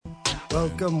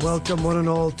Welcome one and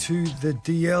all to the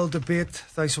DL debate.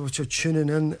 Thanks so much for tuning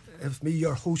in. It's me,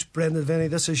 your host, Brendan Venny.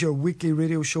 This is your weekly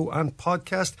radio show and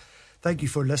podcast. Thank you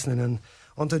for listening in.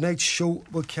 On tonight's show,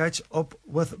 we'll catch up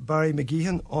with Barry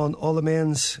McGeehan on all the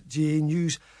men's GA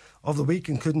news of the week,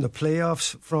 including the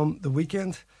playoffs from the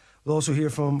weekend. We'll also hear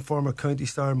from former county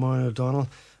star Maureen O'Donnell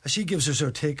as she gives us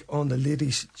her take on the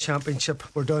ladies' championship.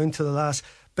 We're down to the last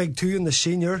big two in the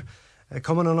senior.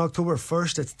 Coming on October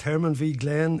 1st, it's Termon v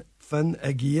Glen Finn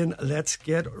again. Let's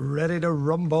get ready to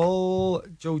rumble.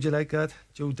 Joe, do you like that?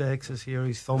 Joe Dex is here.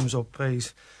 He's thumbs up.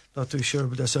 He's not too sure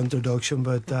about this introduction,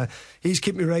 but he's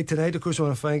keeping me right tonight. Of course, I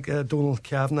want to thank Donald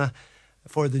Kavanagh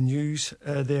for the news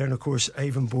there, and of course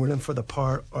Ivan Borland for the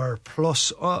Power R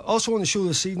Plus. Also on the show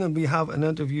this evening, we have an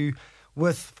interview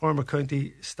with former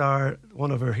county star,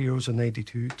 one of our heroes in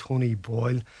 '92, Tony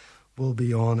Boyle. Will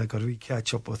be on. I got to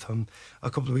catch up with him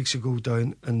a couple of weeks ago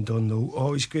down in Dunlow.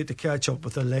 Always great to catch up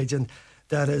with a legend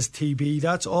that is TB.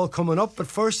 That's all coming up, but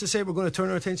first to say we're going to turn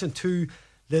our attention to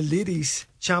the ladies'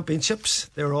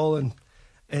 championships. They're all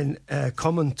in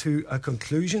coming to a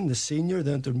conclusion. The senior,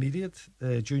 the intermediate,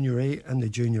 the junior A and the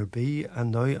junior B,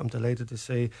 and now I'm delighted to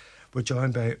say we're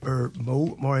joined by our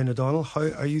Maureen O'Donnell. How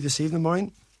are you this evening,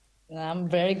 Maureen? I'm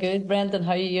very good, Brendan.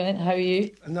 How are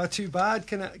you? Not too bad.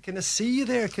 Can I see you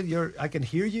there? I can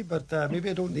hear you, but maybe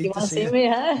I don't need to see you. You want to see me,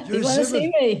 huh? You want to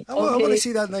see me? I want to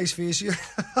see that nice face. You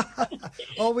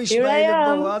always here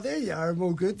smiling, Mo. I am. There you are,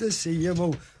 Mo. Good to see you,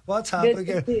 Mo. What's happening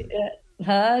here?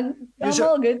 I'm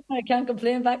all good. I can't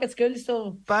complain. Back at school,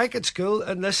 so back at school,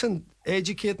 and listen,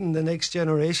 educating the next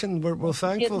generation. We're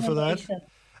thankful for that.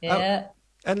 Yeah.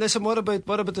 And listen, what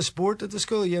about the sport at the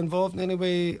school? Are you involved in any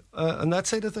way on that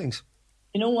side of things?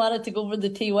 You know, wanted to go over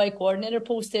the TY coordinator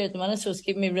post there at the minute, so it's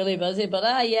keeping me really busy. But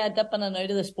dipping in and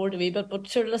out of the sport a wee bit. But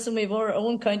sure, listen, we've our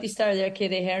own county star there,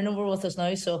 Katie Hearn, over with us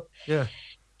now. So yeah,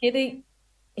 Katie,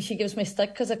 she gives me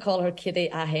stick because I call her Katie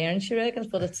Ahern, she reckons,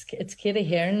 but it's Katie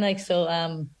Hearn, like, so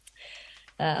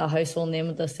a household name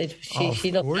at this stage.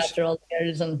 She looks after all the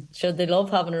girls, and sure, they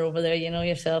love having her over there, you know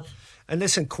yourself. And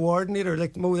listen, coordinator,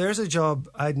 like, Mo, there's a job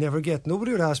I'd never get.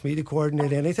 Nobody would ask me to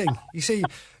coordinate anything. You see,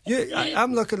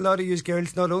 I'm looking at a lot of you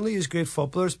girls, not only as great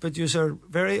footballers, but you are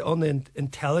very on the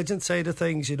intelligent side of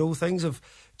things. You know, things have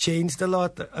changed a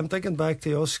lot. I'm thinking back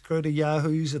to us, crowd of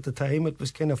yahoos at the time. It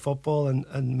was kind of football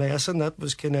and messing. That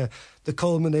was kind of the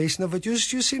culmination of it. You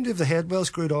seem to have the head well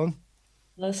screwed on.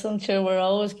 Listen, sure, we're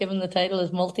always given the title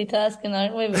as multitasking,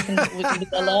 aren't we? We can do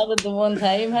a lot at the one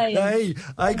time. Hey,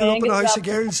 I grew up in a house of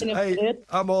girls.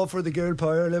 I'm all for the girl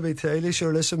power, let me tell you.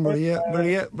 Sure, listen,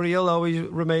 Maria will always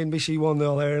remind me she won the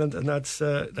All-Ireland, and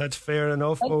that's fair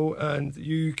enough, Mo, and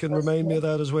you can remind me of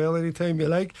that as well anytime you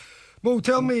like. Mo,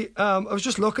 tell me, I was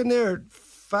just looking there,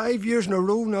 5 years in a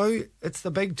row now, it's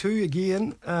the big two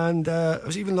again, and I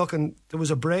was even looking, there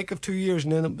was a break of 2 years,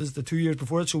 and then it was the 2 years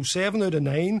before it, so 7 out of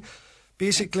 9.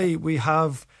 Basically, we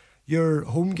have your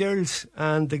home girls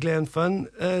and the Glen Finn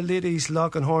ladies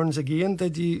locking horns again.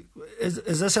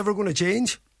 Is this ever going to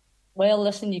change? Well,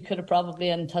 listen, you could have probably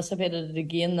anticipated it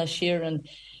again this year. And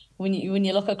when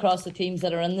you look across the teams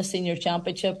that are in the senior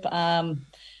championship,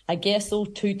 I guess those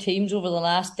two teams over the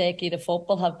last decade of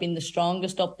football have been the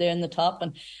strongest up there in the top.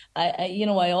 And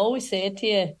I always say it to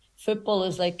you, football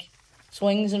is like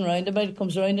swings and roundabout. It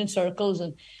comes round in circles,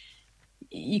 and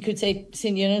you could say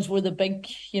St. Eunan's were the big,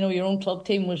 your own club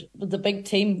team was the big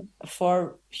team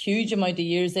for a huge amount of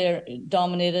years there,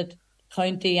 dominated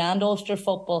county and Ulster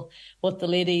football with the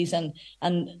ladies. And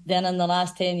then in the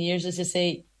last 10 years, as I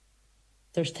say,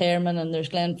 there's Termon and there's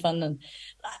Glen Finn. And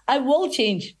it will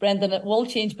change, Brendan, it will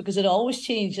change because it always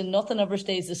changes and nothing ever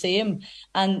stays the same.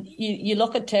 And you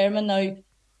look at Termon now,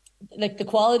 like the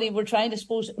quality, we're trying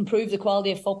to, improve the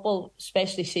quality of football,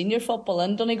 especially senior football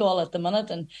in Donegal at the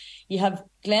minute. And you have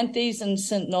Glenties and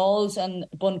St. Knolls and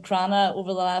Buncrana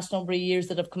over the last number of years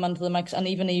that have come into the mix, and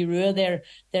even Irua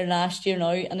there last year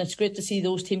now. And it's great to see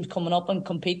those teams coming up and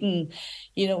competing.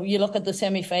 You look at the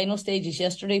semi-final stages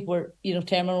yesterday where,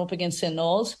 Termon up against St.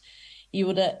 Knolls. You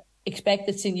would have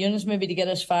expected St. Eunan's maybe to get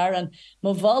as far, and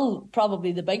Moville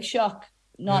probably the big shock.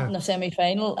 Not in a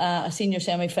semi-final, a senior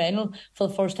semi-final for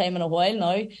the first time in a while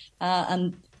now.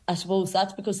 And I suppose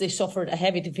that's because they suffered a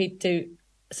heavy defeat to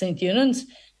St. Eunan's,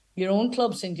 your own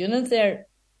club, St. Eunan's there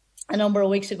a number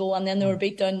of weeks ago. And then they were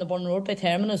beat down in the Burn Road by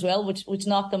Termon as well, which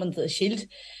knocked them into the Shield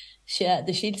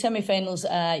semi-finals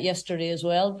yesterday as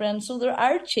well, Bren. So there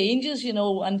are changes,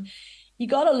 and you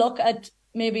got to look at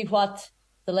maybe what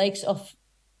the likes of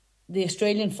the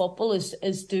Australian football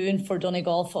is doing for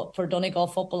Donegal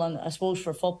football, and I suppose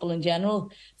for football in general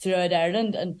throughout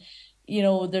Ireland. And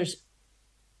there's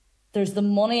there's the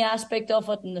money aspect of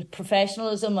it and the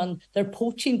professionalism, and they're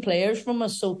poaching players from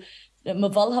us. So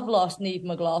Moville have lost Niamh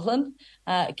McLaughlin.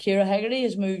 Ciara Hegarty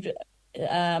has moved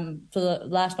for the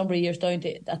last number of years down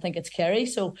to, I think it's Kerry.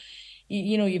 So,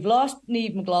 you've lost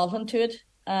Niamh McLaughlin to it,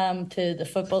 to the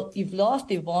football. You've lost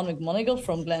Yvonne McMonigal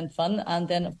from Glenfin, and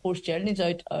then of course Geraldine's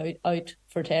out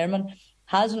for Termon.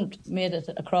 Hasn't made it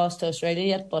across to Australia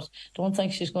yet, but don't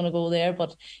think she's going to go there.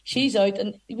 But she's out,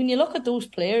 and when you look at those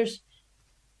players,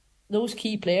 those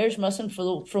key players missing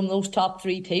from those top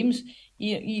three teams,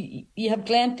 you have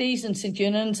Glenties and St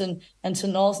Eunan's and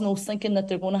St Osnos thinking that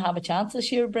they're going to have a chance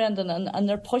this year, Brendan, and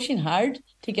they're pushing hard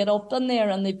to get up in there,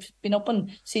 and they've been up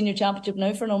in senior championship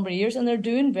now for a number of years, and they're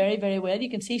doing very, very well. You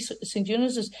can see St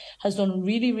Eunan's has done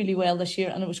really, really well this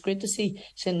year, and it was great to see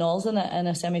St Noel's in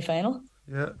a semi-final.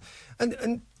 Yeah,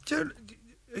 and Gerald,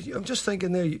 I'm just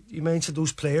thinking there, you mentioned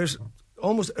those players,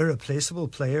 almost irreplaceable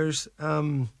players.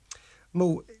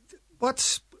 Mo,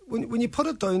 when you put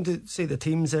it down to, say, the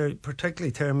teams there,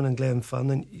 particularly Termon and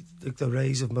Glenfin, and the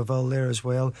rise of Moville there as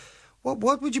well,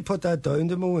 what would you put that down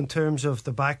to, Mo, in terms of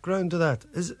the background to that?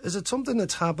 Is it something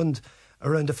that's happened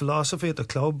around the philosophy at the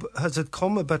club? Has it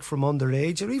come a bit from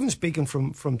underage? Or even speaking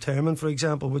from Termon, for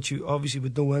example, which you obviously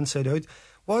would know inside out,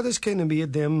 what has kind of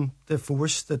made them the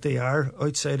force that they are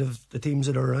outside of the teams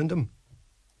that are around them?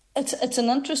 It's an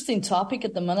interesting topic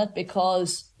at the minute,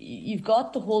 because you've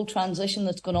got the whole transition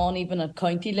that's going on even at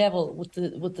county level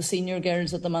with the senior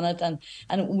girls at the minute,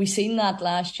 and we seen that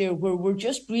last year, where we're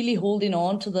just really holding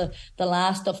on to the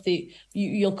last of the,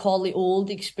 you'll call the old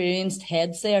experienced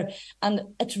heads there. And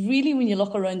it's really, when you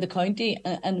look around the county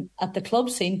and at the club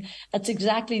scene, it's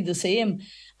exactly the same.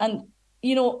 And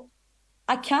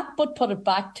I can't but put it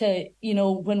back to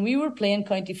when we were playing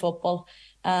county football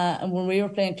and when we were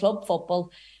playing club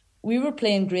football, we were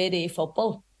playing grade A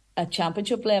football at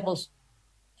championship levels,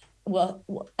 well,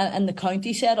 and the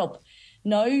county setup.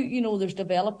 Now, there's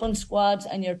development squads,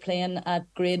 and you're playing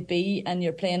at grade B and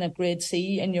you're playing at grade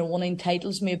C, and you're winning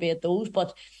titles maybe at those.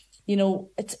 But,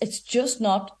 it's just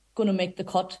not going to make the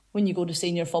cut when you go to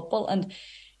senior football. And,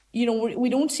 we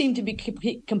don't seem to be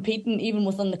competing even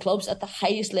within the clubs at the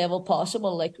highest level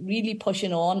possible, like really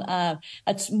pushing on.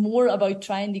 It's more about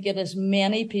trying to get as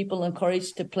many people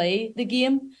encouraged to play the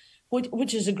game,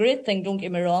 which is a great thing, don't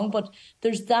get me wrong, but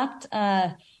there's that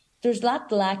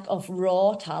lack of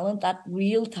raw talent, that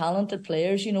real talented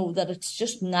players, that it's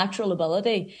just natural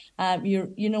ability.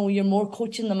 You're more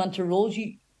coaching them into roles.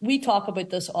 We talk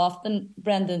about this often,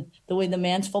 Brendan, the way the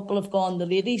men's football have gone. The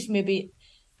ladies maybe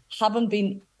haven't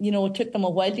been, it took them a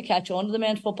while to catch on to the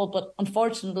men's football, but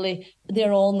unfortunately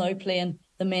they're all now playing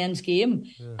the men's game.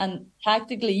 Yeah. And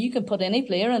tactically you can put any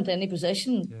player into any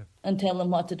position and tell them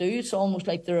what to do. It's almost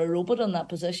like they're a robot in that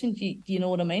position. Do you know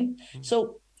what I mean? Mm.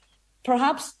 So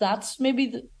perhaps that's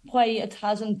maybe why it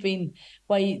hasn't been,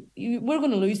 why we're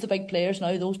going to lose the big players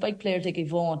now. Those big players like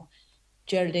Yvonne,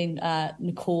 Geraldine,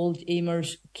 Nicole,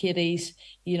 Eamers, Katie's,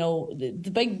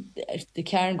 the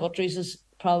Karen Guthrie's is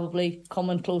probably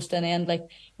coming close to an end. Like,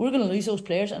 we're going to lose those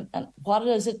players, and what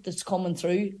is it that's coming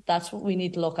through? That's what we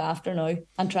need to look after now,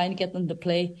 and trying to get them to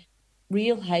play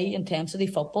real high intensity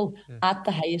football at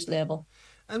the highest level.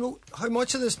 And how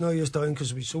much of this now is down,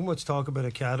 because we so much talk about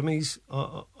academies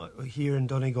here in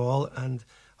Donegal, and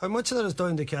how much of that is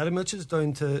down to academy, much is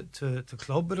down to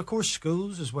club, but of course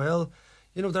schools as well.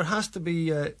 There has to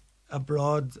be a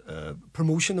broad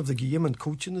promotion of the game and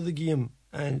coaching of the game,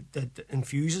 and that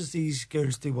infuses these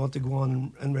girls to want to go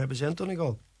on and represent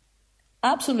Donegal.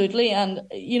 Absolutely, and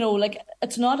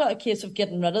it's not a case of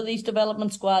getting rid of these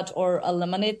development squads or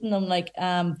eliminating them.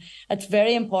 It's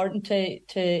very important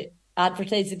to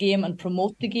advertise the game and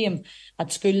promote the game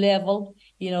at school level,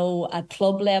 at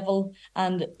club level,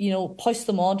 and push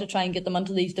them on to try and get them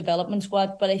into these development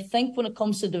squads. But I think when it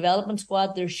comes to development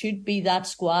squad, there should be that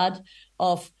squad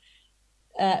of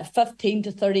 15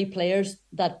 to 30 players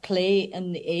that play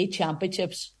in the A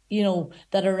championships,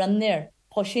 that are in there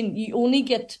pushing. You only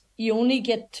get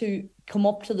to come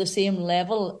up to the same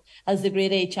level as the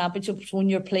grade A championships when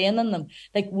you're playing in them.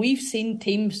 Like, we've seen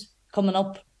teams coming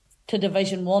up to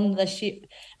Division 1 this year,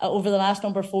 over the last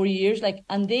number of 4 years,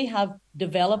 and they have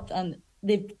developed and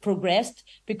they've progressed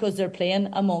because they're playing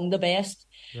among the best.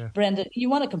 Yeah. Brenda, you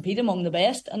want to compete among the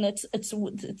best, and it's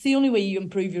the only way you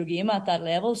improve your game at that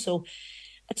level. So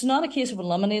it's not a case of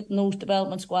eliminating those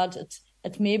development squads.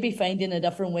 It's maybe finding a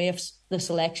different way of the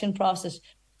selection process,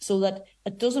 so that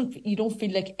you don't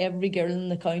feel like every girl in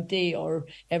the county or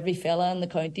every fella in the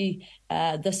county,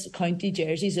 this county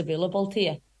jersey is available to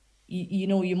you.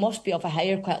 You must be of a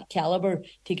higher calibre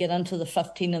to get into the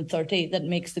 15 and 30 that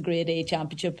makes the grade A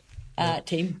championship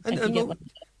team.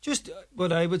 Just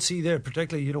what I would see there,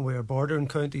 particularly, we're bordering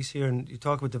counties here, and you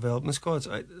talk about development squads.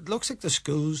 It looks like the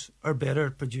schools are better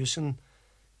at producing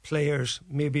players,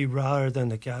 maybe rather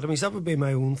than academies. That would be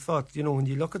my own thought. When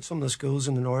you look at some of the schools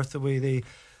in the north, the way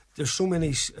there's so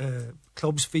many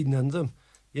clubs feeding into them.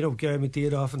 Gary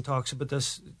McDade often talks about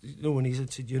this. When he's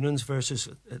at St Eunan's versus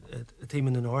a team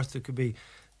in the north, there could be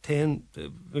 10,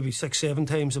 maybe 6, 7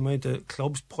 times the amount of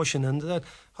clubs pushing into that.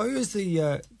 How is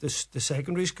the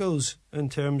secondary schools in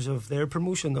terms of their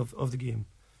promotion of the game?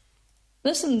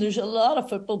 Listen, there's a lot of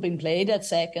football being played at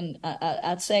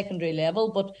secondary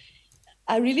level, but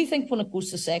I really think when it goes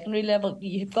to secondary level,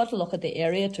 you've got to look at the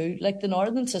area too. Like, the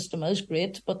northern system is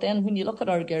great, but then when you look at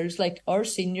our girls, like our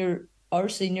senior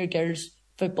girls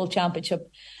football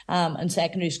championship and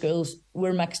secondary schools,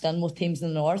 we're mixed in with teams in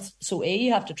the north. So A,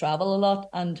 you have to travel a lot,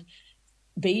 and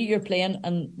B, you're playing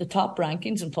in the top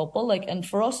rankings in football. Like, and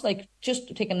for us, like,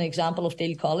 just taking an example of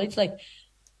Dale College, like,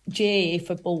 JAA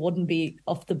football wouldn't be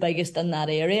of the biggest in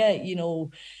that area,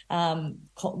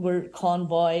 we're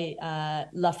Convoy,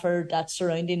 Lifford, that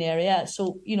surrounding area.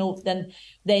 So, then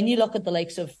you look at the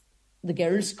likes of the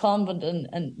girls' convent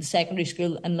and the secondary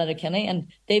school in Letterkenny, and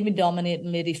they've been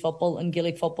dominating ladies football and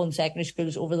Gaelic football in secondary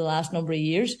schools over the last number of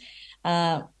years.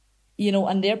 And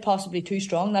they're possibly too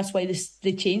strong. That's why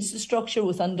they changed the structure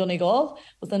within Donegal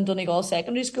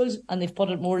secondary schools, and they've put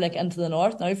it more like into the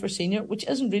north now for senior, which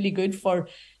isn't really good for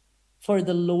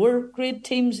the lower grade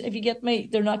teams, if you get me.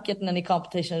 They're not getting any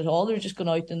competition at all. They're just going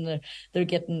out and they're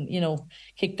getting,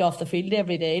 kicked off the field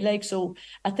every day. Like, so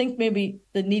I think maybe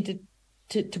they need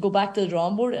to go back to the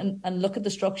drawing board and look at the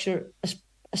structure,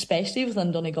 especially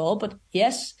within Donegal. But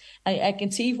yes, I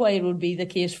can see why it would be the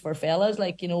case for fellas.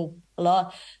 Like,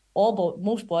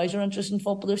 most boys are interested in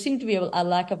football. There seems to be a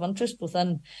lack of interest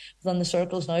within the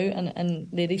circles now and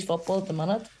ladies football at the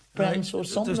minute. Right. So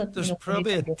there's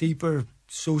probably a deeper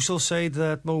social side to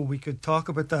that, Mo. We could talk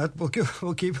about that. We'll keep it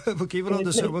on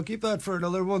the We'll keep that for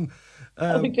another one.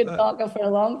 We could talk for a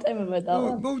long time about that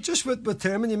one. Mo, just with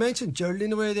Termon, you mentioned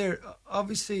Geraldine away there.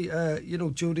 Obviously,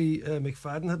 Jodie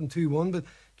McFadden hitting 2-1, but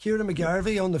Ciara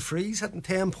McGarvey on the frees hitting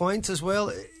 10 points as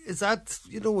well. Is that,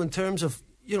 in terms of,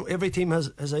 every team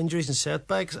has injuries and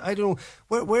setbacks. I don't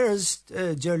know where is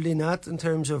Geraldine at in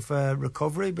terms of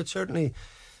recovery, but certainly,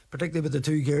 particularly with the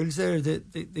two girls there,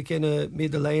 they kind of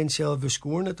made the lion's share of their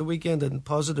scoring at the weekend, and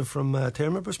positive from a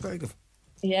Termon perspective.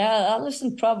 Yeah,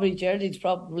 listen, probably Geraldine's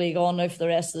probably gone now for the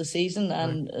rest of the season,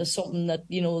 and something that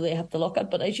they have to look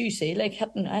at. But as you say, like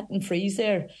hitting frees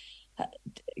there,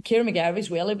 Ciara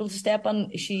McGarvey's well able to step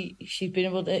in. She's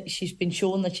been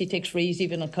shown that she takes frees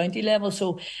even at county level,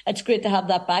 so it's great to have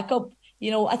that backup.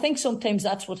 I think sometimes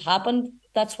that's what happened.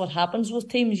 That's what happens with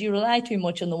teams. You rely too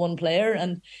much on the one player,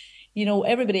 and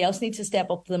everybody else needs to step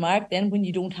up to the mark then when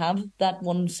you don't have that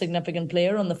one significant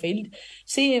player on the field.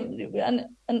 See, and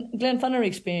Glenfin are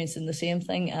experiencing the same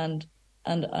thing, and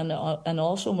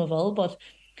also Moville, but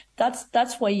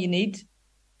that's why you need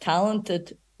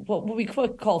talented, what we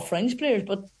could call fringe players,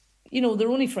 but they're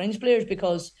only fringe players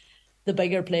because the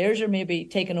bigger players are maybe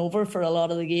taking over for a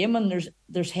lot of the game, and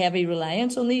there's heavy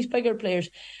reliance on these bigger players.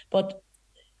 But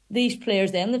these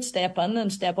players then that step in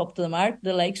and step up to the mark,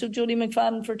 the likes of Jodie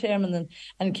McFadden for Termon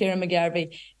and Ciara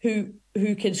McGarvey, who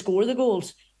can score the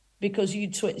goals, because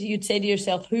you'd say to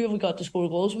yourself, who have we got to score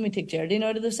goals when we take Geraldine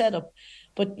out of the setup?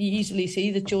 But you easily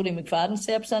see that Jodie McFadden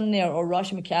steps in there, or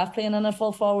Roisin McCaff playing in a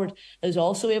full forward is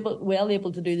also able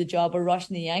to do the job of Roisin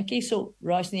the Yankee. So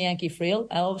Roisin the Yankee Frail,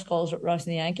 I always call it Roisin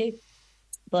the Yankee.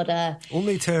 But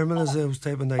only Termon is those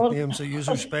type of nicknames, so you're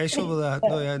special with that.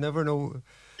 No, I never know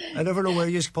where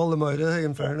you pull them out of,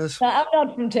 in fairness. No, I'm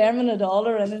not from Termon at all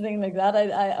or anything like that.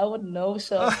 I wouldn't know.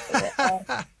 So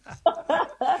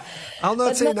I'll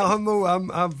not say nothing, Mo.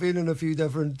 I've been in a few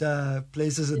different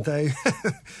places in time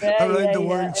around the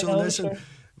world. So listen,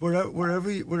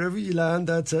 wherever you land,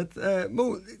 that's it.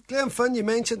 Mo, Glenfin, you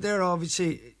mentioned there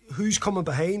obviously who's coming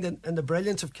behind and the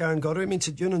brilliance of Karen Goddery. I mean,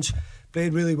 St Eunan's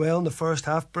played really well in the first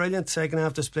half. Brilliant second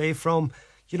half display from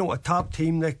a top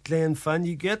team like Glenfin.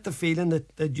 You get the feeling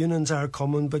that Eunan's are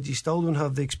coming, but you still don't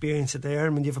have the experience of there. I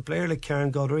mean, you have a player like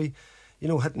Karen Goddery,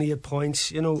 hitting 8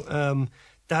 points.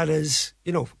 That is,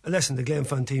 listen, the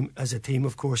Glenfin team as a team,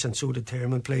 of course, and so did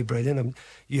Termon, play brilliant.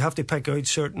 You have to pick out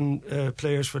certain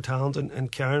players for talent,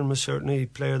 and Karen was certainly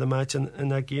player of the match in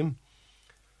that game.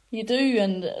 You do,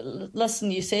 and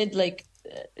listen, you said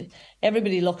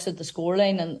everybody looks at the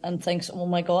scoreline and thinks, oh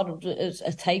my God, it's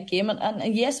a tight game.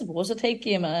 And yes, it was a tight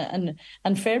game.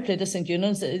 And fair play to St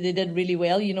Eunan's, they did really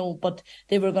well, but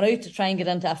they were going out to try and get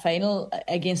into a final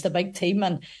against a big team,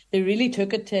 and they really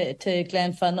took it to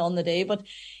Glenfin on the day. But,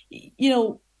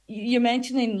 you're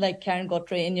mentioning like Karen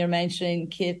Guthrie and you're mentioning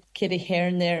Katie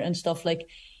Hearn there and stuff like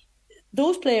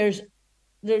those players.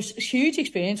 There's huge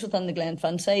experience within the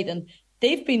Glenfin side, and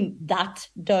they've been that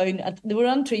down. They were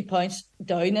on 3 points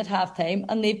down at half time,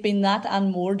 and they've been that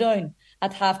and more down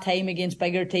at half time against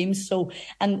bigger teams. So,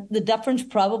 and the difference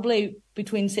probably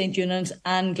between St. Eunan's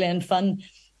and Glenfin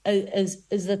is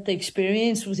that the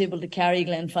experience was able to carry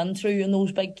Glenfin through in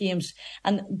those big games,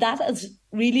 and that is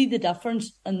really the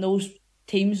difference in those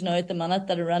teams now at the minute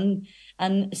that are in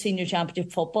senior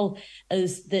championship football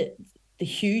is the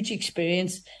huge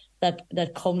experience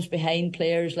that comes behind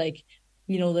players like,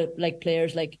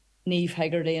 players like Niamh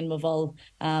Higgerty and Moville,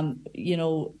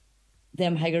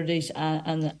 them Higgertys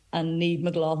and Niamh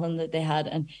McLaughlin that they had,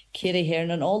 and Katie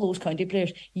Hearn and all those county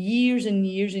players, years and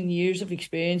years and years of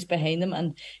experience behind them.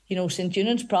 And, St.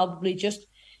 Eunan's probably just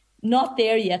not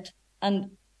there yet.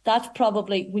 And that's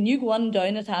probably, when you go on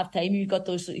down at half time, you've got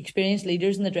those experienced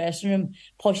leaders in the dressing room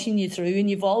pushing you through, and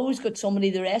you've always got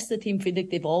somebody, the rest of the team feel like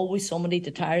they've always somebody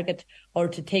to target or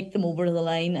to take them over the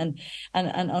line. And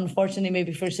unfortunately,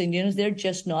 maybe for St. Eunan's, they're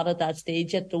just not at that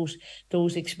stage yet,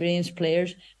 those experienced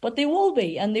players. But they will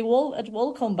be, and it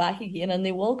will come back again, and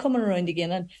they will come around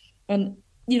again. And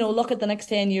look at the next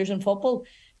 10 years in football.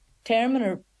 Glenfin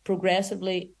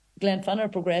are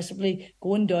progressively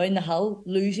going down the hill,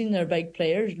 losing their big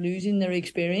players, losing their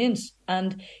experience,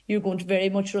 and you're going to very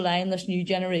much rely on this new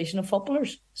generation of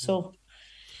footballers. So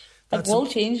it will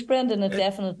change, Brendan. It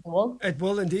definitely will. It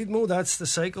will indeed, Mo. That's the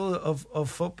cycle of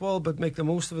football, but make the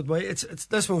most of it.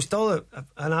 This was still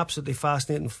an absolutely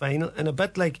fascinating final, and a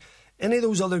bit like any of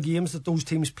those other games that those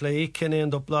teams play can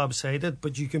end up lopsided,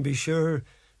 but you can be sure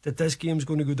that this game's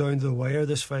going to go down to the wire,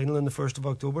 this final on the 1st of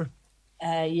October.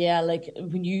 Like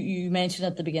when you mentioned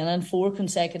at the beginning, 4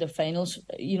 consecutive finals,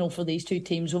 for these two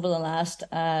teams over the last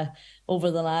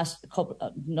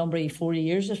number of 4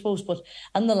 years, I suppose. But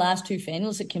in the last 2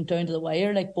 finals, it came down to the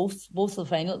wire. Like both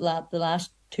the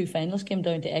last 2 finals came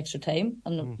down to extra time,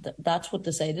 and that's what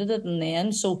decided it in the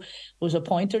end. So it was a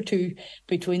point or two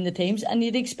between the teams, and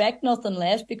you'd expect nothing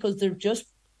less because they're just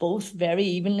both very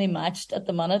evenly matched at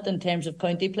the minute in terms of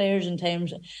county players, in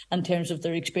terms of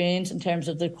their experience, in terms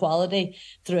of their quality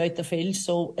throughout the field.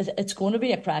 So it's going to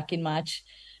be a cracking match,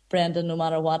 Brendan, no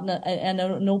matter what. And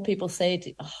I know people say it's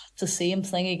the same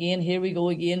thing again, here we go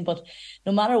again. But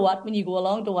no matter what, when you go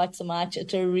along to watch the match,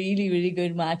 it's a really, really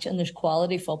good match, and there's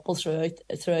quality football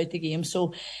throughout the game.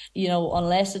 So,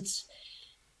 unless it's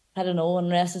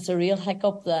a real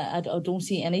hiccup, that I don't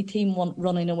see any team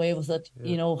running away with it,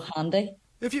 handy.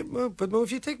 If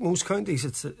you take most counties,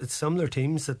 it's similar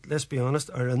teams that, let's be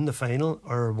honest, are in the final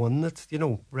or won it.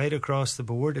 Right across the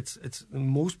board. It's in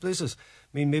most places.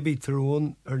 I mean, maybe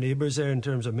Tyrone, our neighbours there, in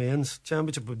terms of men's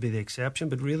championship would be the exception.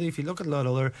 But really, if you look at a lot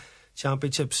of other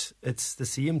championships, it's the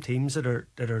same teams that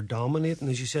are dominating.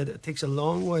 As you said, it takes a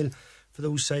long while for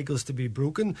those cycles to be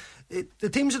broken. The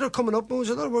teams that are coming up, there's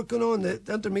a lot of work going on.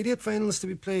 The intermediate finals to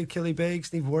be played: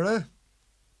 Killybegs, Niamh Worra.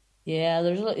 Yeah,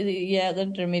 the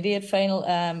intermediate final.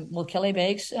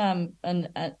 Killybegs and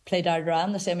played Ardara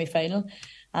in the semi-final.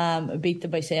 Beat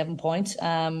them by 7 points.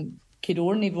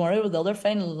 Kildore and Niamh Worra with the other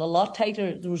final, a lot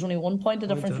tighter. There was only 1 point of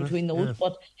difference between those. Yeah.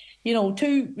 But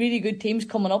 2 really good teams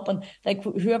coming up, and like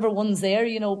whoever wins there,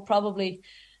 probably,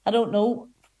 I don't know.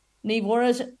 Niamh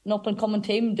Worra's an up and coming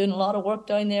team, doing a lot of work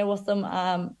down there with them.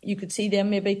 You could see them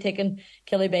maybe taking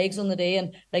Killybegs on the day,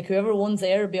 and like whoever wins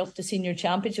there will be up to senior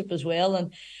championship as well.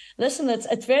 And listen,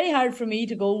 it's very hard for me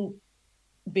to go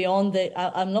beyond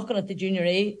I'm looking at the Junior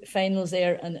A finals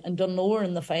there, and Dunloe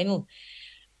in the final.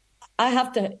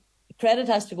 Credit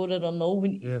has to go to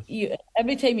Dunloe.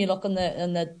 Every time you look on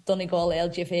the Donegal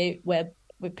LGFA web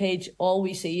page, all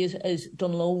we see is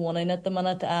Dunloe winning at the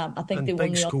minute. I think and they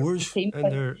won the scores,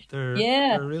 and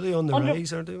they're really on the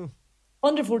rise, aren't they?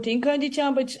 Under 14 county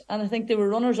champions, and I think they were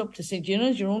runners up to St.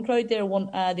 Eunan's. Your own crowd there won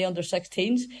the under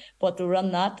 16s, but they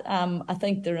run that. I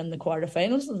think they're in the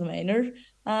quarterfinals of the minor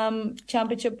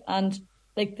championship, and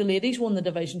like the ladies won the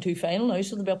Division 2 final now,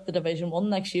 so they'll be up to Division 1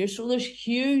 next year. So there's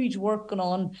huge work going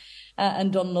on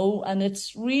in Dunloe, and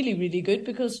it's really, really good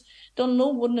because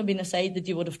Dunloe wouldn't have been a side that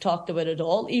you would have talked about at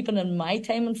all, even in my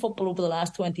time in football over the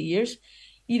last 20 years.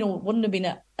 It wouldn't have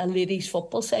been a ladies'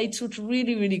 football side. So it's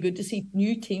really, really good to see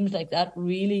new teams like that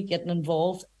really getting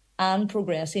involved and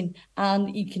progressing.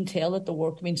 And you can tell that the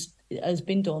work has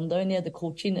been done down there. The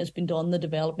coaching has been done, the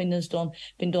development has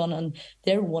been done, and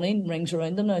they're winning rings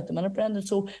around them now at the minute, Brendan.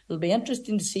 So it'll be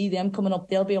interesting to see them coming up.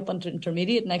 They'll be up into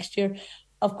intermediate next year.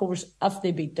 Of course, if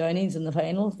they beat Downings in the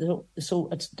final. So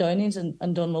it's Downings and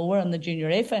Dunloe in the Junior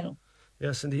A final.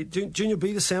 Yes, indeed. Junior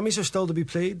B, the semis are still to be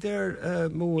played there,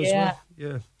 Mo, as well.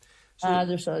 Yeah.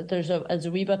 There's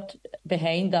a wee bit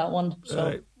behind that one.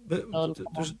 So but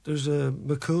there's a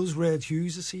McCool's Red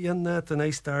Hughes, is he in that? A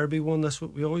nice derby one. That's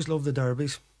what we always love, the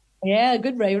derbies. Yeah, a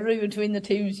good rivalry between the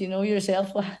teams. You know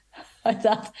yourself how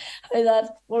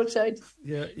that works out.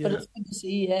 Yeah. But it's good to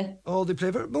see. Yeah. All they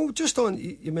play. Well, just on,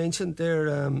 you mentioned there,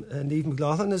 Niamh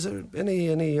McLaughlin. Is there any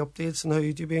updates on how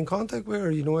you be in contact with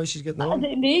her? You know how she's getting on?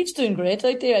 Niamh's doing great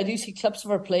out there. I do see clips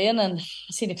of her playing, and I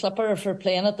seen a clipper of her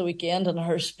playing at the weekend, and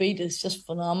her speed is just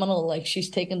phenomenal. Like, she's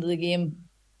taken to the game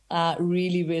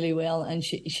really, really well, and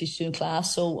she's doing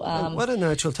class. So what a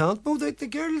natural talent. Well, the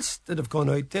girls that have gone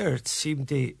out there,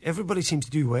 everybody seems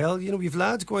to do well. You know, we've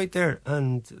lads go out there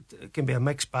and it can be a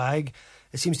mixed bag.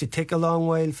 It seems to take a long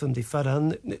while for them to fit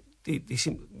in. They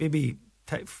seem maybe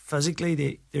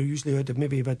physically they're usually out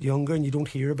maybe a bit younger, and you don't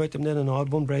hear about them. Then an odd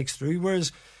one breaks through.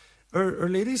 Whereas our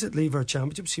ladies that leave our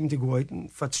championship seem to go out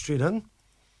and fit straight in.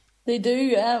 They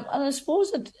do, and I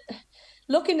suppose that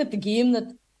looking at the game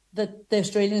that the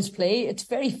Australians play, it's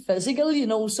very physical, you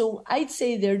know. So I'd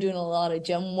say they're doing a lot of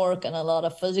gym work and a lot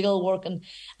of physical work,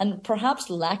 and perhaps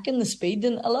lacking the speed.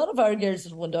 And a lot of our girls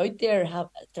that went out there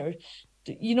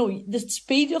you know, the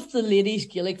speed of the ladies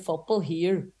Gaelic football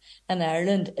here in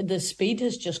Ireland, the speed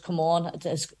has just come on.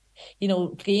 You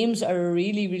know, games are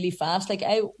really, really fast. Like,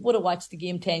 I would have watched the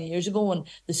game 10 years ago and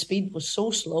the speed was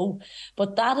so slow,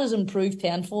 but that has improved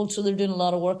tenfold. So they're doing a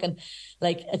lot of work, and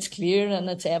like, it's clear and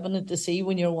it's evident to see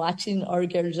when you're watching our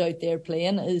girls out there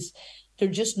playing is they're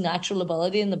just natural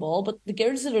ability in the ball. But the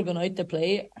girls that are going out to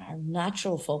play are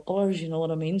natural footballers, you know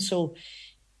what I mean? So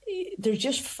they're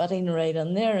just fitting right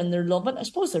in there, and they're loving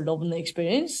the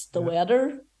experience, the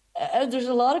weather. There's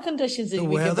a lot of conditions that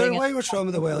we can bring in. Why what's wrong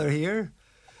with the weather here?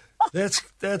 That's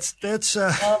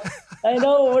I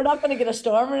know, we're not going to get a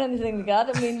storm or anything like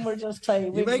that. I mean, we're just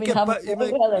trying. You might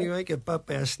get bit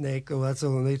by a snake, though. That's the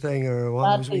only thing, or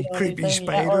one of those creepy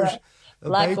spiders.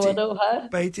 Black widow,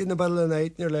 bite you in the middle of the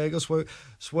night, and your leg will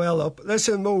swell up.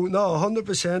 Listen, Mo, no,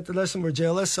 100%. Listen, we're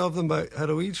jealous of them. I had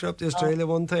a wee trip to Australia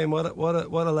one time. What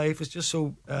a life! It's just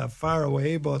so far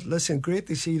away. But listen, great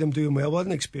to see them doing well. What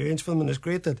an experience for them, and it's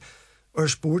great that our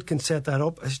sport can set that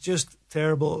up. It's just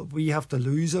terrible. We have to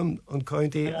lose them on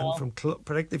county, and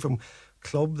particularly from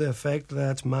club, the effect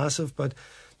that's massive. But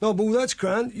no, Mo, that's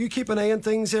grand. You keep an eye on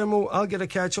things there, Mo. I'll get a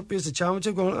catch up as the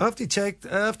championship going. I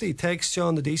have to text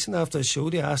John the Decent after the show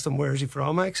to ask him where's he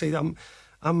from. Actually,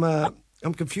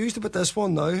 I'm confused about this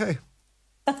one now. Hey.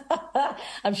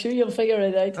 I'm sure you'll figure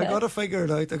it out. I got to figure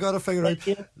it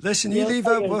out. Listen, you leave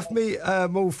that with me.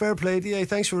 Mo, fair play to you.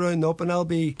 Thanks for rounding up, and I'll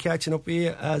be catching up with you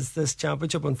as this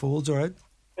championship unfolds, all right?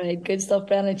 Right, good stuff,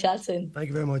 Brennan. Chat soon. Thank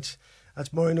you very much.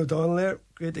 That's Maureen O'Donnell there.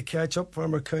 Great to catch up.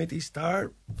 Former county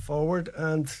star, forward,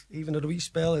 and even a wee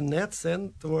spell in nets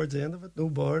then towards the end of it. No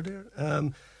bar there.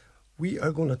 We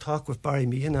are going to talk with Barry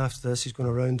Meehan after this. He's going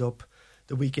to round up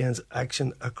the weekend's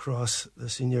action across the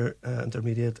senior,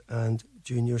 intermediate and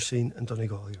junior scene in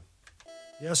Donegal here.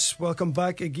 Yes, welcome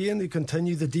back again. We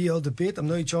continue the DL debate. I'm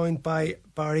now joined by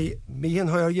Barry Meehan.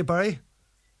 How are you, Barry?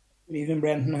 Good evening,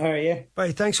 Brendan. How are you?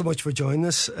 Barry, thanks so much for joining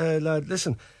us, lad.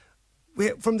 Listen,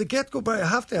 from the get-go, Barry, I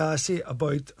have to ask you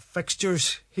about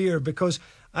fixtures here, because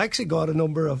I actually got a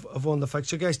number of one of the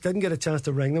fixture guys. Didn't get a chance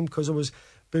to ring them because I was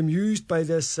bemused by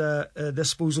this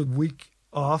supposed week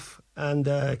off, and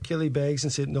Killybegs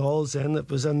and St. Noel's then.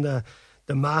 It was in the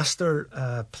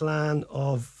master plan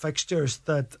of fixtures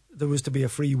that there was to be a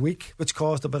free week, which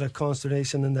caused a bit of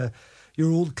consternation in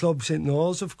your old club, St.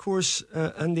 Noel's, of course,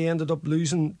 and they ended up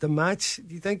losing the match.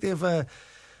 Do you think they have a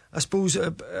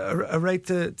right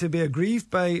to be aggrieved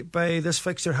by this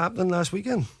fixture happening last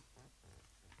weekend?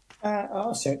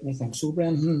 I certainly think so,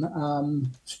 Brendan. I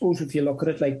suppose if you look at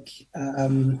it like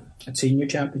at senior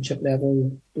championship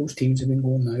level, those teams have been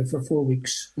going now for 4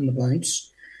 weeks on the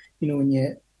bounce. You know,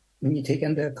 when you take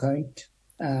into account,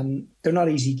 they're not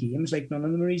easy games. Like, none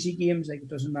of them are easy games. Like, it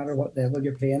doesn't matter what level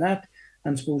you're playing at.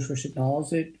 And suppose for St.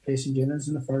 Noel's, they play St. Junans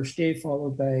in the first day,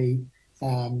 followed by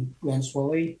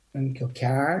Glenswilly and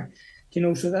Kilcar. You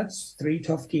know, so that's 3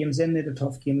 tough games in. They had a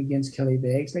tough game against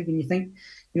Killybegs. Like, and you think,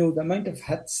 you know, the amount of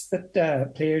hits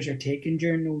that players are taking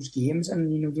during those games,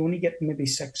 and, you know, they only get maybe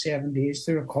 6-7 days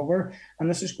to recover. And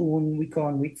this is going week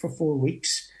on week for 4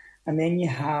 weeks. And then you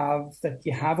have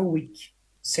a week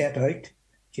set out,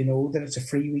 you know, that it's a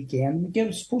free weekend.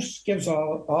 It gives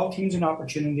all teams an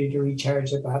opportunity to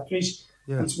recharge their batteries.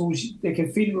 Yeah. And suppose they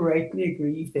can feel rightly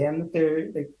aggrieved then that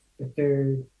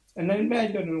they're and then I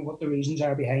don't know what the reasons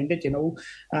are behind it, you know.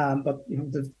 But you know,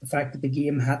 the fact that the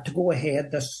game had to go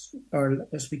ahead this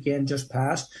weekend just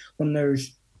passed, when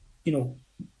there's, you know,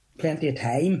 plenty of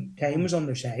time. Time was on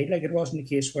their side. Like, it wasn't a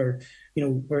case where,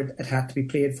 where it had to be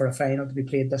played for a final to be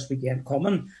played this weekend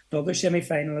coming. The other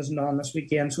semi-final isn't on this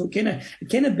weekend. So it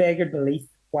kind of beggared belief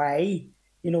why,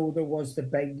 there was the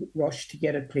big rush to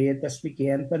get it played this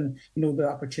weekend when, the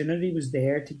opportunity was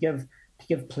there to give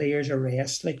players a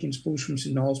rest. Like, I suppose from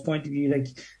St. Noel's point of view, like,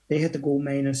 they had to go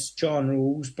minus John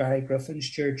Rose, Barry Griffin,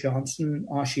 Stuart Johnson,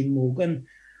 Oisin Morgan,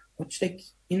 which, like,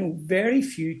 very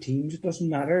few teams, it doesn't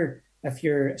matter if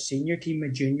you're a senior team, a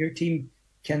junior team,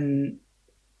 can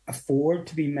afford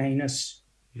to be minus,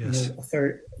 a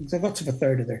third, the guts of a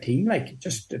third of their team. Like, it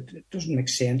doesn't make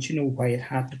sense, why it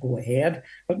had to go ahead.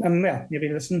 But, well, maybe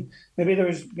there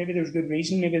was good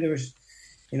reason. Maybe there was,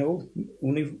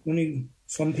 only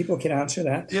some people can answer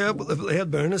that. Yeah, but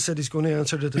Ed Byrne said he's going to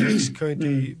answer it at the next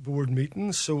county board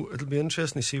meeting, so it'll be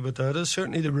interesting to see what that is.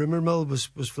 Certainly the rumour mill was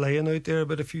flying out there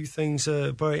about a few things,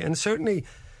 Barry, and certainly,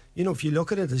 if you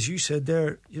look at it, as you said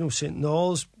there, St.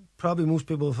 Noel's, probably most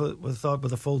people would have thought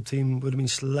with a full team would have been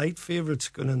slight favourites,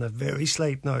 going in a very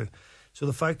slight now. So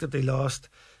the fact that they lost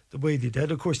the way they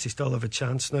did, of course they still have a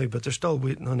chance now, but they're still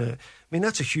waiting on it. I mean,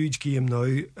 that's a huge game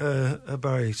now,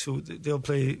 Barry, so they'll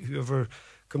play whoever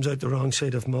comes out the wrong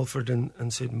side of Milford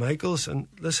and St. Michael's. And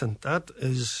listen,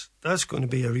 that's going to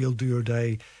be a real do or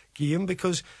die game,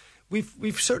 because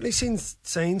we've certainly seen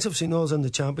signs of St. Noel's in the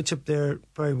championship there,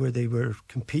 Barry, where they were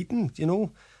competing, they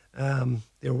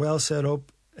were well set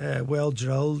up, well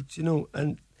drilled,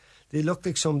 and they looked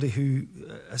like somebody who,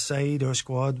 a side or a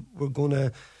squad, were going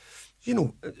to,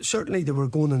 certainly they were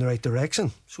going in the right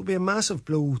direction. So it'd be a massive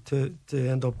blow to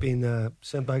end up being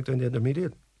sent back down to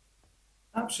intermediate.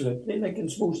 Absolutely. Like, I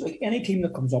suppose, like, any team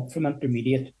that comes up from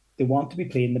intermediate, they want to be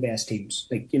playing the best teams,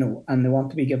 and they want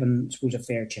to be given, I suppose, a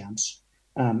fair chance.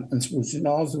 And I suppose St.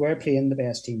 Noel's, they were playing the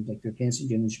best teams, like they're playing St.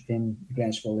 John's, they're playing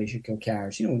Grantsville, they should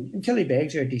Kilcars, and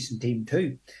Killybegs are a decent team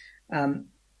too. I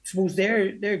suppose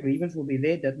their grievance will be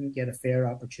they didn't get a fair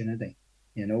opportunity,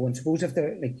 and suppose if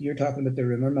they're, like you're talking about the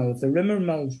rumour mill, if the rumour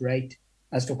mill's right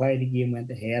as to why the game went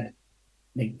ahead,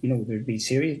 like, there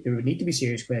would need to be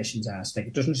serious questions asked. Like,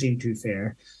 it doesn't seem too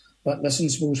fair. But listen, I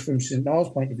suppose from St.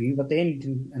 Noel's point of view, what they need to,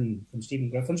 and from Stephen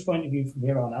Griffin's point of view from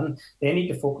here on in, they need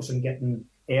to focus on getting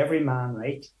every man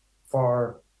right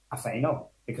for a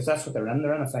final, because that's what they're in.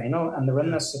 They're in a final, and they're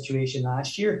in this situation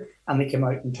last year, and they came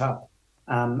out on top.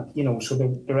 So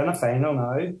they're in a final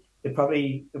now.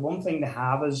 The one thing they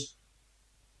have is,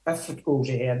 if it goes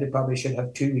ahead, they probably should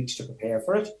have 2 weeks to prepare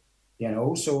for it.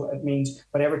 So it means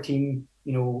whatever team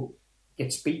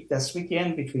gets beat this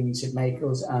weekend between St.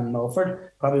 Michael's and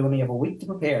Milford probably only have a week to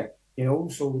prepare.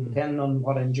 So depending on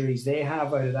what injuries they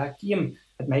have out of that game,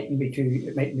 it mightn't be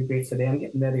great for them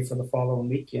getting ready for the following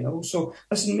week. So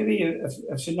listen, maybe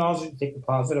if St. Noel's take the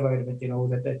positive out of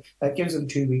it, that gives them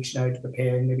 2 weeks now to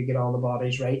prepare and maybe get all the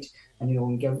bodies right,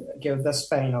 and give this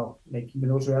final, like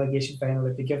those relegation final,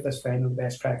 if they give this final the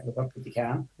best crack of the buck that they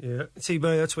can. Yeah, see,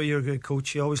 Barry, that's why you're a good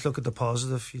coach. You always look at the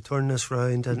positive. You turn this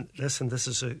round, and listen, this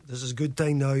is a good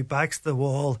thing now. Backs to the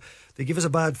wall. They give us a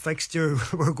bad fixture.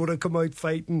 We're going to come out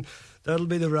fighting. That'll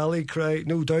be the rally cry,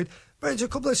 no doubt. But there's a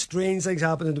couple of strange things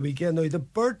happening the weekend now. The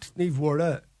Burt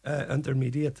Niamh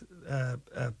intermediate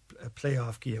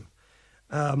playoff game.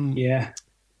 Yeah.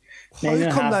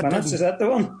 How come that minutes, is that the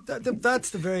one? That's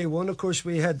the very one. Of course,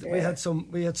 we had some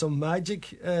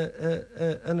magic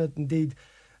in it indeed,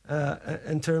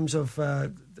 in terms of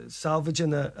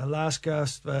salvaging a last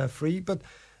gasp free. But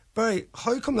Barry,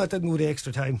 how come that didn't go to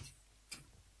extra time?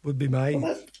 Would be my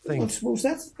thing. I suppose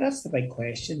that's the big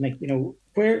question. Like,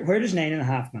 where does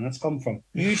 9.5 minutes come from?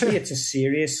 Usually, it's a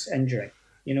serious injury.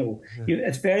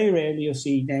 It's very rarely you'll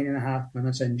see 9.5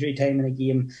 minutes injury time in a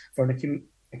game for an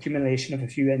accumulation of a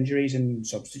few injuries and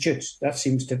substitutes. That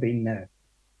seems to have been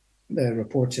the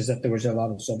reports, is that there was a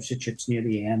lot of substitutes near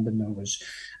the end and there was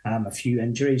a few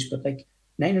injuries. But like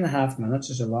 9.5 minutes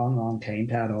is a long time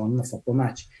to add on the football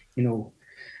match.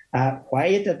 Why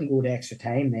it didn't go to extra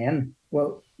time then?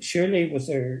 Well, surely was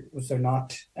there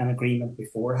not an agreement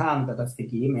beforehand that if the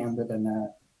game ended in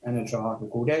a draw, it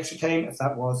would go to extra time? If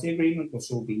that was the agreement, well,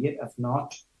 so be it. If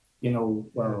not, they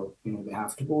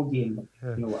have to go again.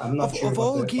 But, I'm not sure of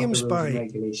all what the games, rules Barry, and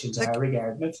regulations are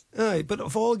regarding it. Aye, but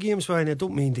of all games, Barry, I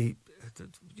don't mean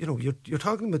you're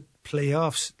talking about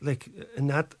playoffs, like in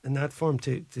that form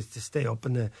to stay up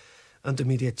in the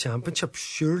intermediate championship.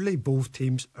 Surely both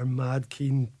teams are mad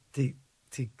keen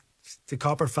to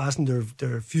copper fasten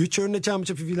their future in the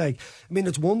championship, if you like. I mean,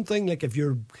 it's one thing, like if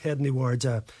you're heading towards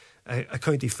a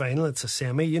county final, it's a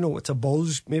semi, it's a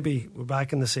buzz, maybe we're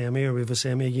back in the semi or we have a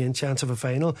semi again, chance of a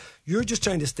final. You're just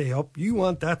trying to stay up. You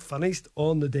want that finished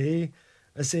on the day,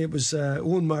 I say it was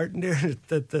Owen Martin there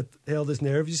that held his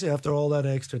nerve, you see, after all that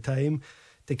extra time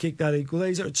to kick that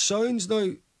equaliser. It sounds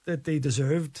now that they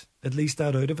deserved at least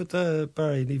that out of it,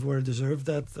 Barry. They were deserved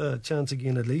that chance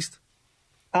again at least.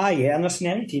 Yeah, and listen,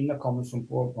 any team that comes from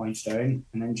 4 points down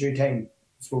in injury time,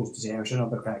 I suppose, deserves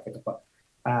another crack at it. But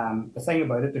the thing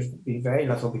about it, there's been very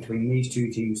little between these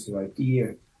two teams throughout the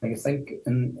year. Like I think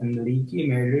in the league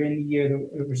game earlier in the year,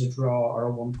 there was a draw or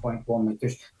a 1.1. Like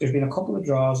there's been a couple of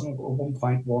draws and a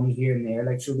 1.1 here and there.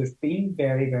 Like so, there's been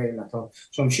very, very little.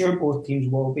 So I'm sure both teams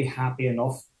will be happy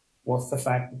enough with the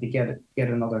fact that they get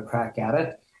another crack at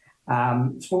it. I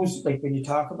suppose like when you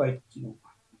talk about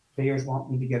players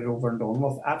wanting to get it over and done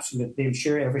with, absolutely. I'm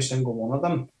sure every single one of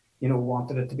them,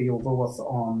 wanted it to be over with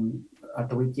at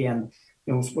the weekend.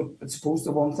 But suppose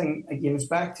the one thing, again, it's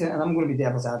back to, and I'm going to be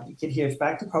devil's advocate here, it's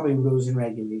back to probably rules and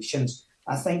regulations.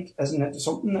 I think, isn't it,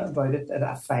 something about it that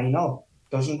a final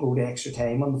doesn't go to extra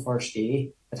time on the first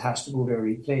day, it has to go to a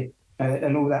replay. I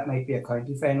know that might be a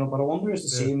county final, but I wonder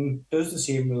does the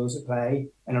same rules apply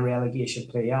in a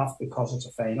relegation playoff because it's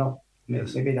a final?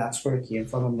 Yes. Maybe that's where it came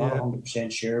from. I'm not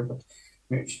 100% sure, but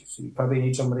you probably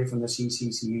need somebody from the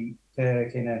CCC to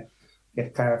kind of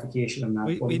get clarification on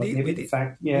that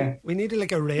we need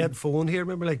like a red phone here,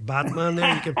 remember, like Batman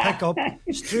there, you can pick up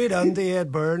straight on the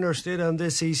Ed Byrne or straight on the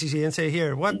CCC and say,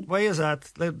 here, why is that?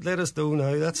 Let us know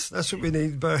now. That's what we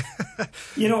need. But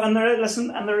and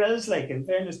there is, like, in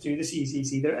fairness to the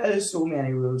CCC, there is so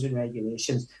many rules and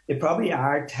regulations. They probably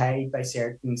are tied by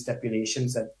certain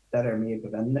stipulations that are made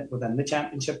within the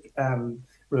championship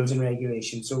rules and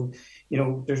regulations. So,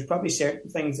 there's probably certain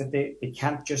things that they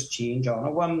can't just change on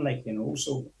a one,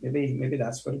 so maybe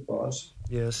that's what it was.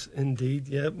 Yes, indeed.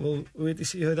 Yeah, we'll wait to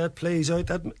see how that plays out.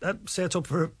 That sets up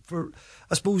for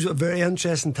I suppose, a very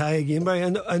interesting tie again, Barry.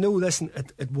 I know, listen,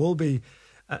 it will be,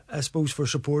 I suppose, for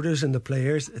supporters and the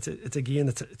players, it's a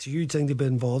huge thing to be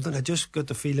involved in. I just got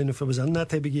the feeling if I was in that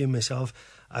type of game myself,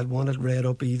 I'd want it read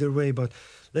up either way. But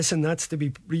listen, that's to be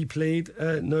replayed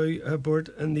now, Bert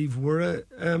and Niamh Worra.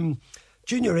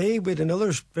 Junior A with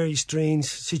another very strange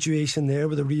situation there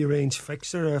with a rearranged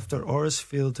fixture after Oris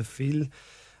failed to field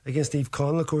against Naomh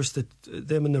Conaill. Of course,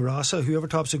 them and Narasa, whoever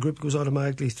tops the group goes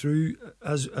automatically through,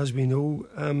 as we know.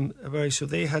 So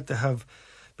they had to have,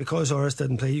 because Oris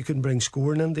didn't play, you couldn't bring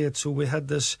scoring into it. So we had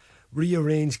this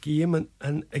rearranged game,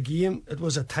 and a game, it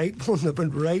was a tight one that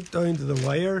went right down to the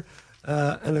wire.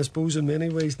 And I suppose in many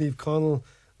ways, Naomh Conaill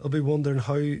will be wondering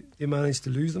how they managed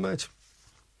to lose the match.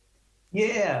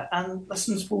 Yeah, and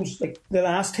listen, I suppose like the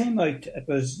last time out, it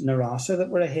was Narasa that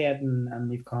were ahead and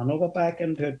Naomh Conaill got back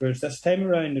into it, whereas this time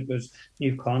around it was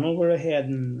Naomh Conaill were ahead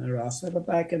and Narasa got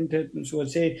back into it. And so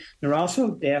I'd say Narasa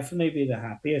will definitely be the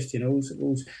happiest,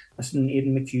 Suppose, listen,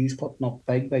 Aidan McHugh's putting up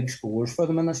big scores for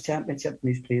them in this championship,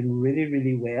 and he's playing really,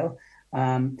 really well.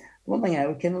 One thing I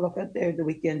would kind of look at there the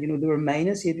weekend, they were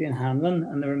minus Adrian Hanlon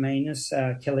and they were minus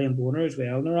Killian Boner as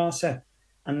well, Narasa.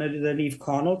 And the Naomh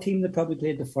Conaill team that probably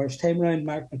played the first time round,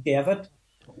 Mark McDavid,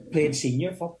 played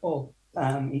senior football.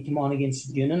 He came on against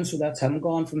Union, so that's him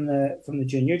gone from the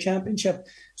junior championship.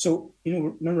 So,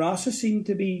 Narasa seemed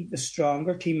to be the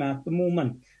stronger team at the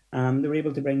moment. They were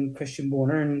able to bring Christian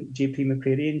Boner and JP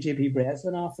McCready and JP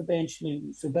Breslin off the bench,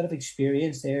 so a bit of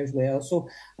experience there as well. So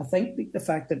I think the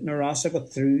fact that Narasa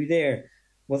got through there,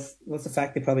 with the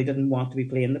fact they probably didn't want to be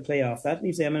playing the playoff, that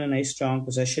leaves them in a nice strong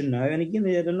position now. And again,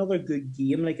 they had another good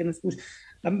game. And I suppose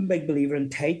I'm a big believer in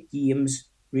tight games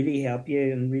really help you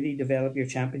and really develop your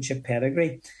championship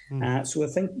pedigree. So I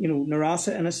think,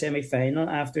 Narasa in a semi-final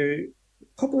after a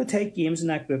couple of tight games in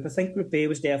that group. I think Group A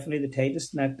was definitely the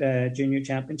tightest in that junior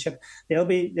championship. They'll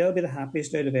be the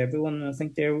happiest out of everyone, and I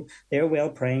think they're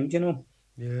well primed,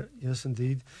 Yeah, yes,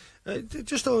 indeed.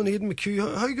 Just on Aidan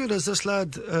McHugh, how good is this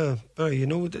lad, Barry?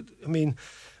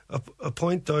 A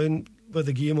point down with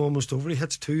the game almost over. He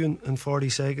hits 2 in 40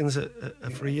 seconds, a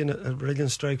free and a brilliant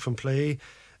strike from play,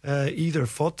 either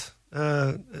foot.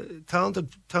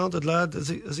 Talented lad.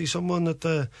 Is he someone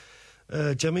that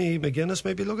Jimmy McGuinness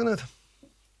may be looking at?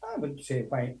 I would say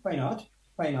why not?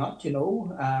 Why not?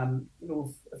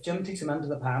 If Jim takes him into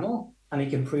the panel and he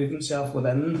can prove himself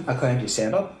within a county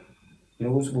setup,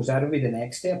 suppose that would be the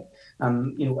next step.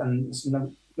 And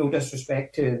no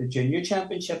disrespect to the junior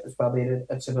championship, it's probably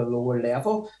it's at a lower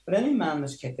level. But any man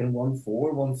that's kicking 1-4,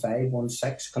 1-5,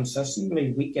 1-6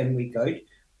 consistently week in, week out,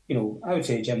 I would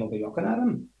say Jim will be looking at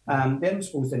him. Then I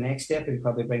suppose the next step is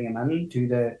probably bring him in to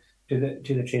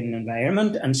the training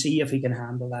environment and see if he can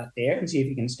handle that there and see if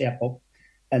he can step up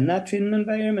in that training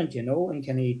environment, and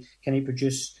can he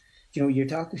produce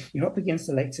you're up against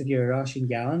the likes of your Russian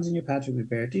Gallons and your Patrick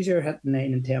Robertis. You're hitting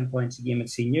 9 and 10 points a game at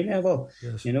senior level.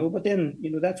 Yes. But then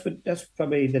that's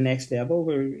probably the next level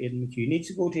where Aidan McHugh needs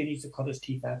to go to. He needs to cut his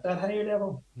teeth at that higher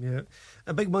level. Yeah,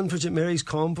 a big one for St Mary's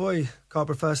Convoy,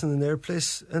 Copper fastening in their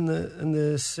place in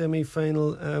the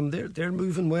semi-final. They're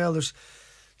moving well. There's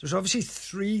obviously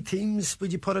 3 teams,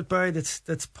 would you put it, Barry,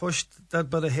 that's pushed that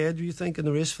bit ahead, do you think, in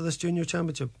the race for this junior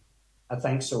championship? I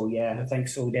think so, yeah. I think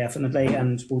so, definitely.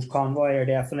 And I suppose Convoy are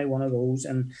definitely one of those.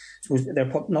 And I suppose they're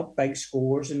putting up big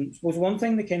scores. And I suppose one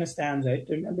thing that kind of stands out,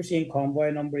 I remember seeing Convoy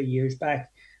a number of years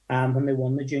back when they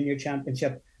won the junior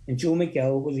championship. And Joe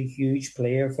McGill was a huge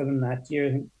player for them that year.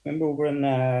 I remember over in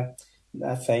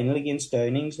that final against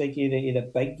Downings, like he had a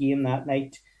big game that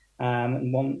night.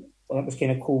 And it was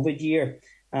kind of COVID year.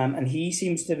 And he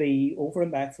seems to be over and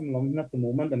back from London at the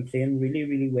moment and playing really,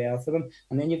 really well for them.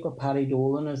 And then you've got Paddy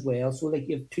Dolan as well. So like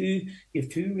you have two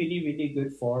really, really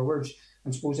good forwards.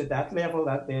 And I suppose at that level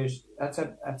that's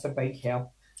a big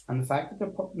help. And the fact that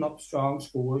they're putting up strong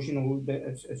scores,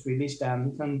 it's really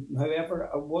standing. And however,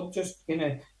 I would just kind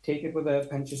of take it with a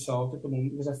pinch of salt at the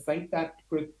moment, because I think that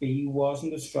Group B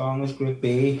wasn't as strong as Group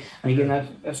A. And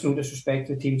again, that's no disrespect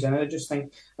to the teams in it.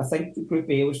 I think Group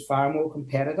A was far more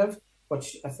competitive,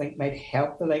 which I think might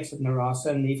help the likes of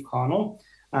Narasa and Niamh Connell.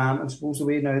 And suppose the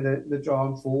way now the draw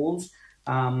unfolds,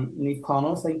 Niamh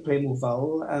Connell, I think, play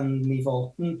Moville, and Niamh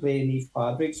Alton play Niamh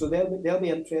Padraig. So they'll be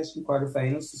interesting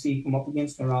quarterfinals to see come up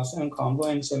against Narasa and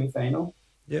Convoy in the semi-final.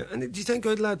 Yeah, and do you think,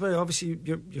 good lad, obviously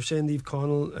you're saying Niamh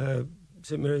Connell,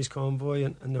 St Mary's Convoy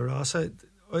and Narasa.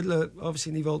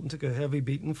 Obviously Niamh Alton took a heavy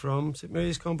beating from St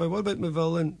Mary's Convoy. What about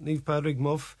Moville and Niamh Padraig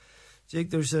Muff? Jake,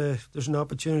 there's an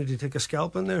opportunity to take a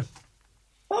scalp in there.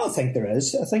 I think there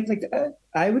is. I think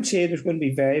I would say there's going to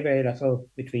be very, very little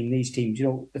between these teams.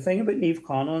 The thing about Niamh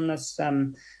Connell in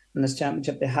this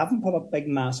championship, they haven't put up big,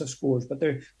 massive scores, but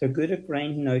they're good at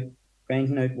grinding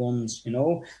out ones.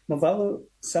 Moville,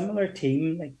 similar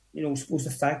team. I suppose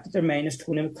the fact that they're minus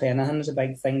Tony McClenaghan is a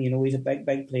big thing. He's a big,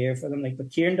 big player for them. But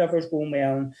Kieran Diver's going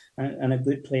well and a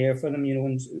good player for them.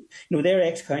 They're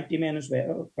ex-county men as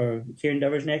well, or Kieran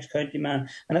Diver's an ex-county man.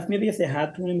 And if they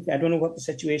had Tony, I don't know what the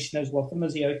situation is with him.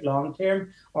 Is he out long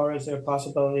term, or is there a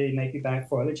possibility he might be back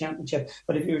for the championship?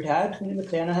 But if you were to add Tony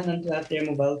McClenaghan into that there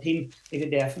Moville team, they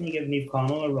could definitely give Niamh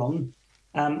Connell a run.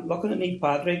 Looking at Niamh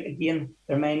Padraig again,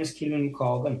 they're minus Keelan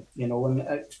McColgan. And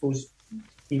I suppose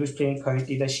he was playing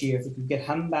county this year. If we could get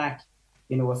him back,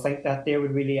 I think that there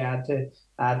would really add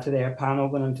to their panel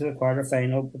going into the quarter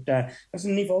final. But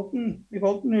listen, Niamh Alton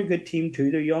are a good team too.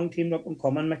 They're a young team up and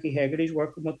coming. Mickey Hegarty's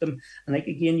working with them, and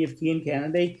again you've Cian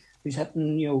Kennedy, who's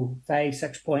hitting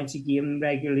 5-6 points a game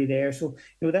regularly there. So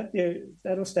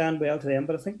that'll stand well to them.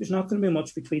 But I think there's not going to be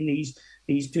much between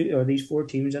these 4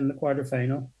 teams in the quarter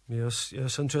final. Yes,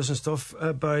 interesting stuff.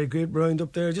 Barry, great round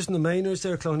up there. Just in the minors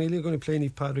there, Clonhealy are going to play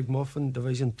Niamh Padraig Muff in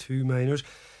Division 2 minors.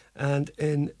 And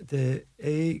in the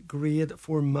A grade,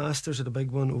 4 Masters at a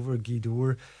big one over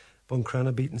Gweedore.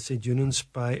 Buncrana beating St Eunan's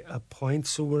by a point.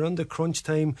 So we're under crunch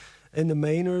time in the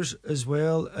minors as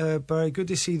well. Barry, good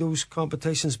to see those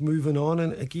competitions moving on.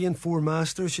 And again, 4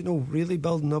 Masters, really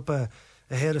building up a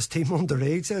head team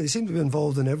underage. They seem to be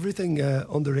involved in everything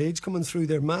underage coming through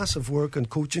there. Massive work and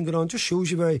coaching going on. Just shows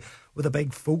you very, with a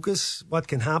big focus, what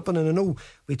can happen. And I know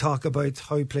we talk about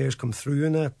how players come through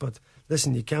in that, but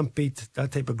listen, you can't beat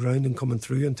that type of grounding coming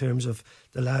through in terms of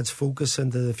the lads' focus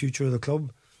into the future of the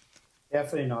club.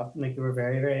 Definitely not. They were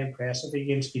very, very impressive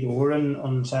against Gweedore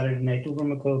on Saturday night over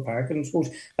McCool Park. And I suppose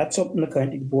that's something the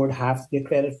county board have to get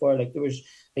credit for. There was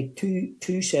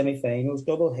two semi-finals,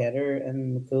 double header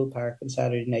in McCool Park on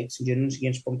Saturday night. St Eunan's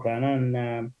against Buncrana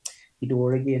and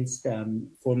Gweedore against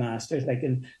 4 Masters.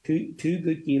 In two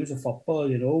good games of football.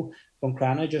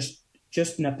 Buncrana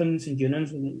just nipping St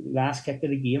Eunan's last kick of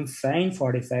the game. Fine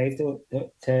 45 to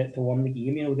win the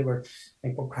game. They were,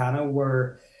 Buncrana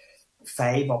were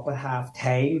 5 up at half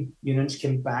time. Eunan's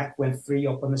came back, went 3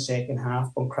 up in the second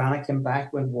half. Buncrana came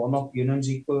back, went 1 up. Eunan's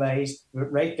equalised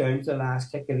right down to the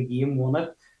last kick of the game, won it.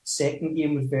 Second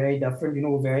game was very different.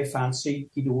 A very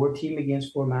fancy Gweedore team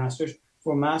against 4 Masters.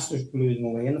 4 Masters blew them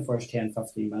away in the first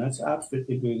 10-15 minutes.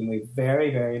 Absolutely blew them away.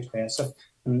 Very, very impressive.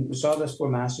 And we saw this 4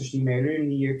 Masters team earlier in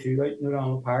the year too, out in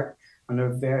O'Donnell Park, and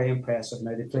they're very impressive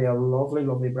now. They play a lovely,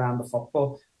 lovely brand of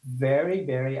football. Very,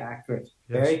 very accurate,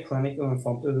 yes. Very clinical in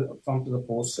front of the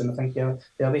post, and I think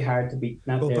they'll be hard to beat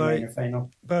in that minor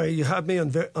final. Barry, you had me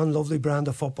on lovely brand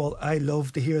of football. I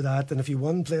love to hear that, and if you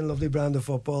won playing lovely brand of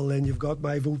football, then you've got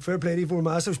my vote. Fair play to 4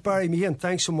 Masters. Barry Meehan,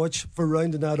 thanks so much for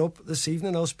rounding that up this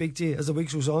evening. I'll speak to you as the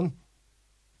week goes on.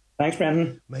 Thanks,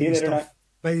 Brendan. See you later.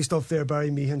 Mighty stuff there, Barry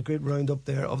Meehan. Great round up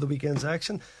there of the weekend's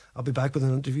action. I'll be back with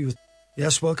an interview.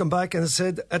 Yes, welcome back. And I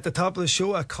said at the top of the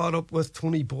show, I caught up with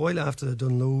Tony Boyle after the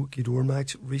Dunloe-Gweedore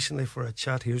match recently for a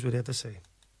chat. Here's what he had to say.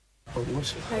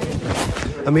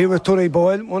 I'm here with Tony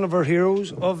Boyle, one of our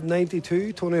heroes of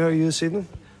 92. Tony, how are you this evening?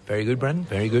 Very good, Brendan,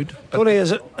 very good. Tony,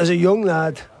 as a young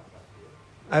lad,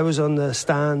 I was on the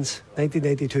stands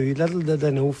 1982. Little did I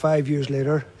know, 5 years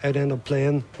later, I'd end up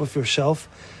playing with yourself.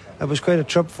 It was quite a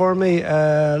trip for me.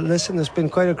 Listen, it's been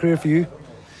quite a career for you.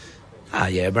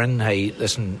 Yeah, Brendan, hey,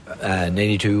 listen,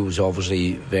 92 was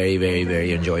obviously very, very,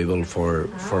 very enjoyable for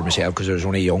myself because I was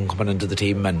only young coming into the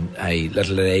team, and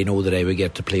little did I know that I would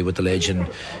get to play with the legend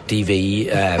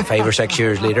DV 5 or 6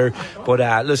 years later.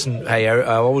 But listen, I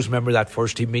always remember that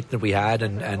first team meeting that we had,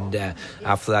 and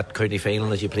after that county final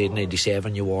that you played in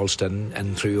 97, you waltzed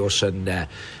in through us, and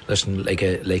listen, like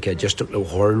a just a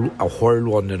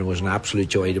whirlwind, and it was an absolute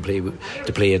joy to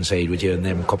play inside with you in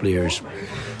them couple of years.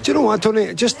 Do you know what,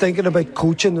 Tony? Just thinking about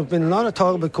coaching, there's been a lot of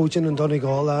talk about coaching in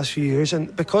Donegal the last few years,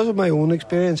 and because of my own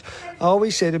experience, I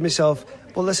always say to myself,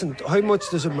 well, listen, how much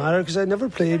does it matter? Because I never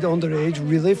played underage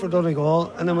really for Donegal,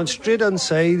 and I went straight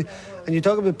inside. And you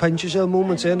talk about pinch yourself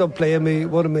moments, I end up playing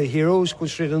one of my heroes, going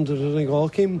straight into the Donegal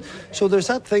team. So there's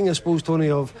that thing, I suppose, Tony,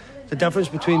 of the difference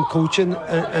between coaching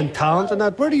and talent, and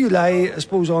that. Where do you lie, I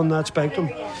suppose, on that spectrum?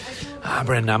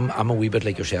 Brendan, I'm a wee bit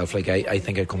like yourself. Like I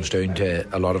think it comes down to,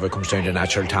 a lot of it comes down to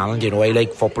natural talent. You know, I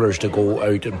like footballers to go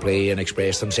out and play and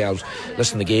express themselves.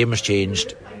 Listen, the game has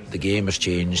changed.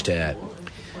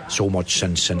 So much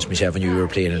since myself and you were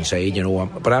playing inside, you know.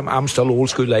 But I'm still old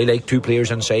school. I like 2 players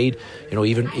inside. You know,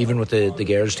 even with the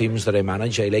girls' teams that I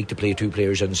manage, I like to play 2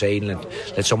 players inside and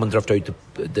let someone drift out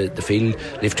the field,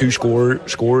 leave 2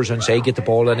 scorers inside, get the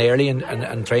ball in early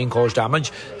and try and cause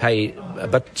damage. Hey, a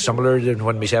bit similar to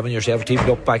when myself and yourself teamed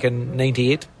up back in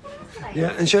 98.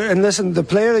 Yeah, and sure. And listen, the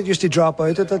player that used to drop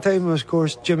out at that time was, of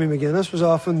course, Jimmy McGuinness. Was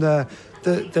often the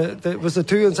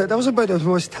 2 inside. That was about as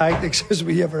much tactics as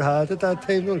we ever had at that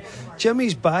time.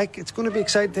 Jimmy's back. It's going to be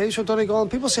exciting times for Donegal.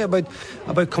 And people say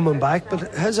about coming back,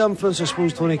 but his influence, I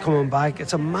suppose, Tony, coming back,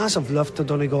 it's a massive lift to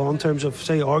Donegal in terms of,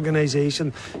 say,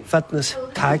 organisation, fitness,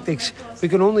 tactics. We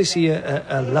can only see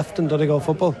a lift in Donegal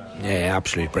football. Yeah,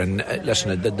 absolutely, Brendan.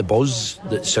 Listen, the buzz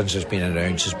that since it's been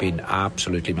announced has been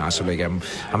absolutely massive. Like I'm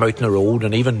out on the road,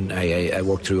 and even I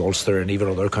work through Ulster, and even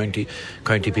other county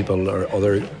people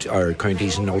or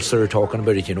counties in Ulster are talking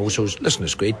about it. You know, so listen,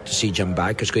 it's great to see Jim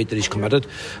back. It's great that he's committed.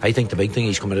 I think the big thing,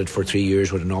 he's committed for 3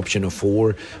 years with an option of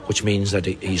 4, which means that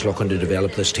he's looking to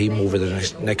develop this team over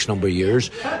the next number of years.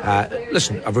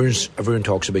 Listen, everyone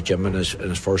talks about Jim in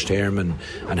his first term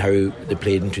and how they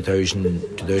played in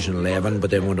 2011,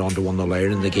 but then went on to win the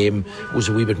Ireland, and the game was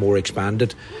a wee bit more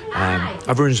expanded.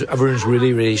 Everyone's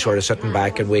really sort of sitting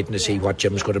back and waiting to see what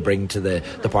Jim's going to bring to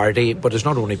the party. But it's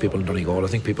not only people in Donegal. I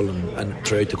think people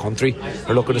throughout the country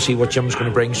are looking to see what Jim's going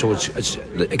to bring. So it's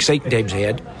exciting times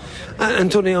ahead.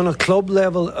 And Tony, on a club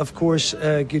level, of course,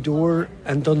 Gweedore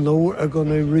and Dunloe are going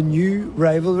to renew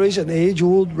rivalries, an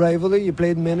age-old rivalry. You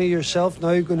played many yourself,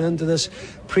 now going into this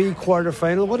pre-quarter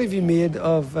final. What have you made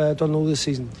of Dunloe this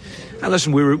season? And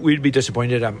listen, we'd be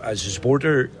disappointed as a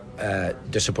supporter.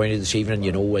 Disappointed this evening.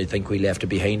 You know, I think we left it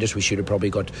behind us. We should have probably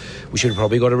got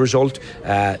a result.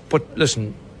 But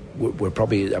listen,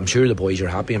 I'm sure the boys are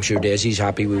happy. I'm sure Desi's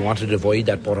happy. We wanted to avoid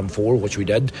that bottom 4, which we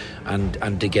did,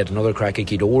 and to get another crack at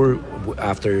Gweedore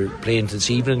after playing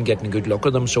this evening, getting a good look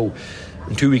at them. So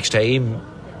in 2 weeks' time,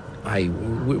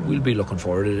 we'll be looking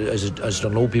forward to it. As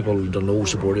Dunloe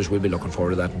supporters, we'll be looking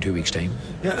forward to that in 2 weeks' time.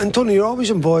 Yeah, and Tony, you're always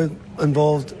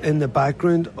involved in the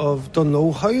background of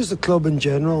Dunloe. How is the club in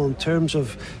general in terms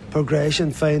of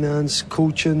progression, finance,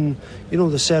 coaching, you know,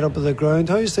 the setup of the ground?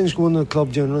 How is things going in the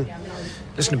club generally?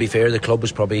 Listen, to be fair, the club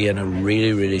was probably in a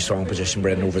really strong position,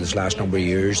 Brendan, over this last number of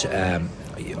years.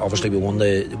 Obviously, we won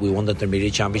the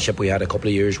intermediate championship. We had a couple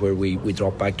of years where we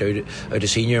dropped back out of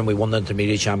senior, and we won the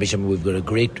intermediate championship. We've got a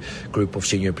great group of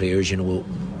senior players. You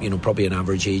know, probably an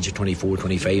average age of 24,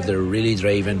 25. They're really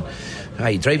driving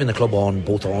the club on,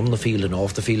 both on the field and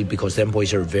off the field, because them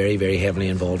boys are very heavily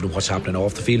involved in what's happening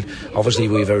off the field. Obviously,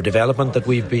 we've our development that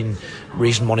we've been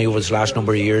raising money over this last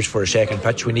number of years for a second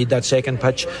pitch. We need that second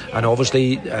pitch, and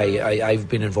obviously I've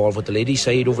been involved with the ladies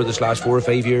side over this last 4 or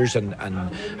 5 years, and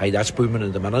that's booming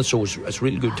at the minute. So it's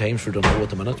really good times for Dunloe at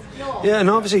the minute. Yeah, and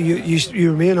obviously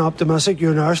you remain optimistic.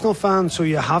 You're an Arsenal fan, so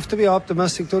you have to be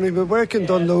optimistic, Tony. But where can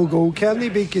Dunloe go? Can they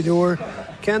beat Gweedore?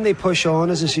 Can they push on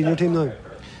as a senior team now?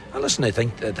 Well, listen, I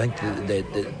think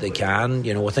they can.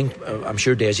 You know, I'm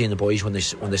sure Desi and the boys, when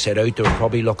they set out, they were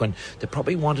probably looking. They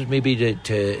probably wanted maybe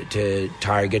to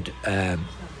target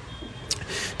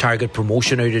target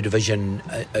promotion out of Division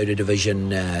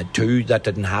 2. That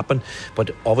didn't happen,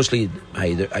 but obviously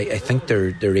I think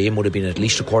their aim would have been at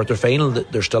least a quarter final.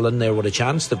 They're still in there with a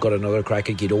chance. They've got another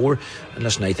crack at Gweedore, and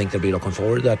listen, I think they'll be looking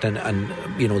forward to that, and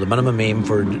you know, the minimum aim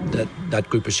for that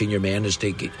group of senior men is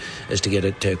to get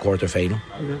it to a quarter final.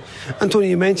 And Tony,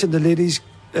 you mentioned the ladies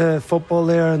football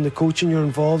there and the coaching you're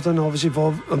involved in, obviously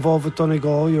involved with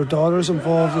Donegal, your daughter's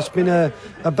involved. It's been a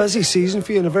busy season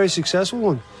for you and a very successful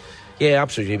one. Yeah,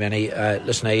 absolutely, Benny.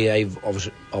 Listen, I've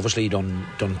obviously done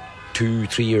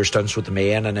 2-3 year stunts with the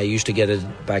men, and I used to get it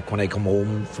back when I come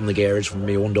home from the girls, from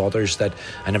my own daughters, that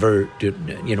I never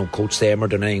coached them or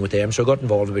done anything with them. So I got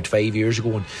involved about 5 years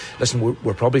ago, and listen,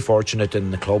 we're probably fortunate in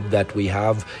the club that we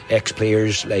have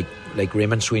ex-players like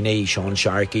Raymond Sweeney, Sean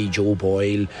Sharkey, Joe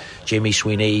Boyle, Jamie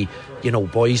Sweeney, you know,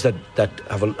 boys that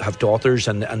have daughters,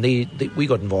 and we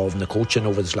got involved in the coaching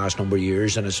over this last number of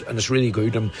years, and it's really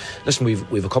good. And listen,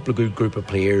 we've a couple of good group of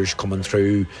players coming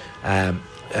through, and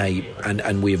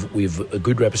we've a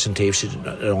good representation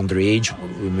at underage.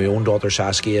 With my own daughter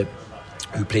Saskia,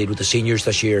 who played with the seniors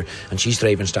this year, and she's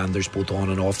driving standards both on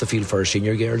and off the field for our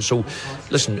senior girls. So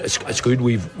listen, it's good.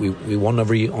 We won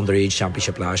every underage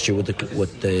championship last year with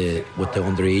the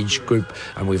underage group,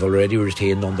 and we've already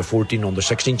retained under 14, under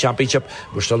 16 championship.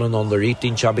 We're still in under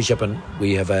 18 championship, and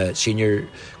we have a junior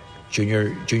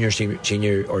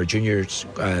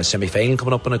semi-final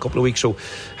coming up in a couple of weeks. So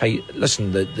hey,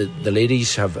 listen, the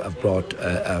ladies have brought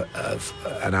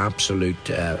an absolute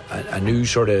a new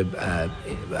sort of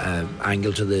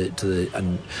angle to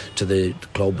the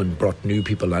club, and brought new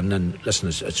people in, and listen,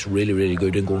 it's really, really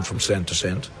good, and going from strength to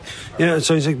strength. Yeah, it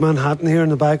sounds like Manhattan here in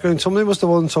the background. Somebody must have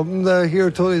won something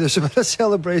here, Tony. There's a bit of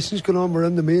celebrations going on. We're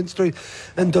in the main street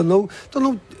in Dunlow.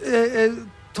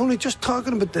 Tony, just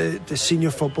talking about the senior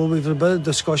football, we've had a bit of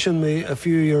discussion with a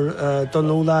few of your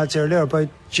Dunlow lads earlier about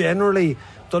generally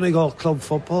Donegal club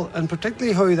football, and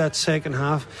particularly how that second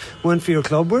half went for your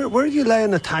club. Where do you lay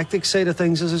on the tactics side of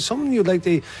things? Is it something you'd like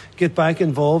to get back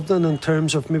involved in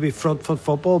terms of maybe front foot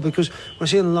football? Because we're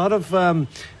seeing a lot of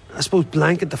I suppose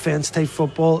blanket defence type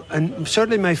football, and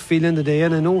certainly my feeling today,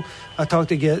 and I know I talked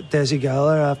to Desi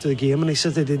Gallagher after the game, and he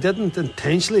said that they didn't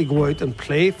intentionally go out and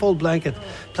play full blanket.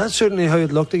 That's certainly how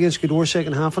it looked against Gweedore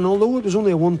second half, and although it was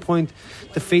only a 1 point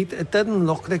defeat, it didn't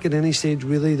look like at any stage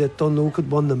really that Dunlow could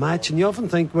win the match. And you often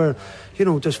think where, you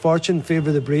know, does fortune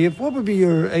favour the brave? What would be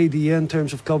your idea in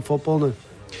terms of club football now?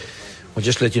 Well,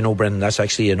 just to let you know, Brendan, that's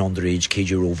actually an underage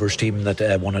KG Rovers team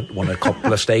that won a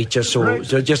couple of stages. So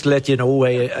just to let you know,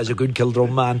 as a good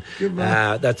Kildrum man,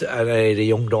 that I had a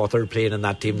young daughter playing in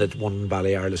that team that won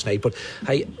Ballyar last night. But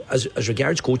as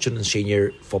regards coaching in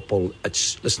senior football,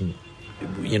 it's, listen,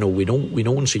 you know, we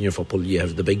know in senior football you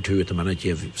have the big two at the minute.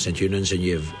 You have St Eunan's and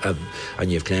you have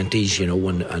Clenties, you know,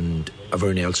 and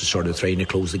everyone else is sort of trying to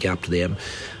close the gap to them.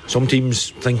 Some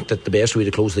teams think that the best way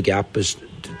to close the gap is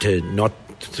to not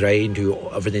try and do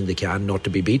everything they can not to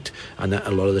be beat, and a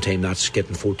lot of the time that's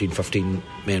getting 14-15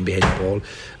 men behind the ball.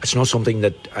 It's not something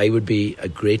that I would be a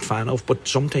great fan of, but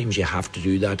sometimes you have to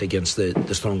do that against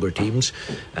the stronger teams.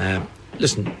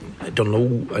 Listen, I don't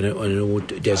know. I know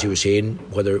Desi was saying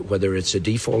whether it's a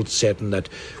default setting that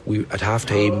we at half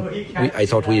time I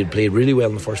thought we had played really well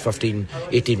in the first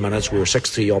 15-18 minutes. We were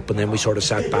 6-3 up, and then we sort of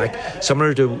sat back,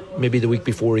 similar to maybe the week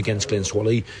before against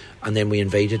Glenswally, and then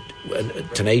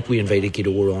tonight we invited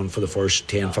Gweedore on for the first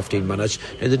 10-15 minutes.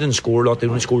 Now, they didn't score a lot, they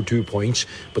only scored 2 points,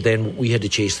 but then we had to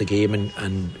chase the game,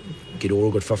 and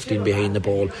Gweedore got 15 behind the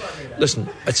ball. Listen,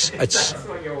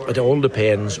 it all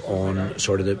depends on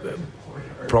sort of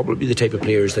probably the type of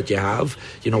players that you have.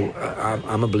 You know,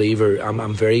 I'm a believer.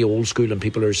 I'm very old school, and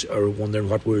people are wondering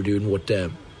what we're doing with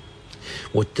the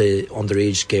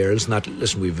underage girls. And that,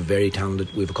 listen, we have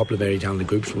a couple of very talented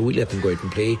groups, but we let them go out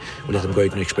and play. We let them go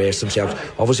out and express themselves.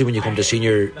 Obviously, when you come to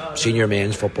senior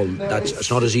men's football,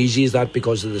 it's not as easy as that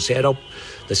because of the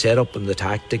setup and the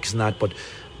tactics and that. But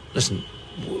listen,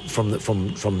 from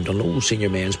Dunlow senior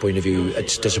men's point of view,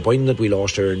 it's disappointing that we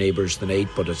lost our neighbours tonight,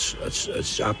 but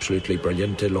it's absolutely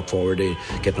brilliant to look forward to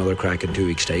getting another crack in 2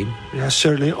 weeks' time. Yeah,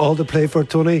 certainly all to play for,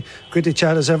 Tony. Great to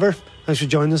chat as ever. Thanks for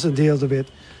joining us in DL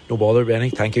Debate. No bother,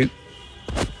 Benny. Thank you.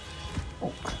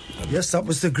 Yes, that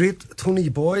was the great Tony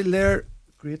Boyle there.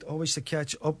 Great always to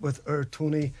catch up with our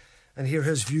Tony and hear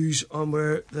his views on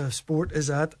where the sport is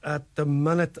at the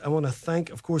minute. I want to thank,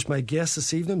 of course, my guests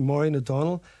this evening, Maureen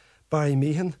O'Donnell, Barry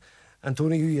Meehan, and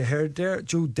Tony, who you heard there,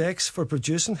 Joe Dex for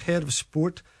producing, head of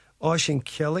sport, Oisín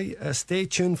Kelly. Stay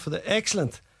tuned for the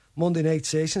excellent Monday night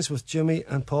sessions with Jimmy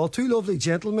and Paul. Two lovely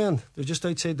gentlemen. They're just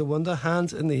outside the window,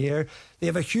 hands in the air. They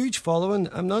have a huge following.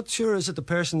 I'm not sure, is it the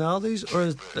personalities or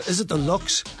is it the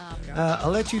looks?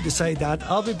 I'll let you decide that.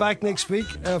 I'll be back next week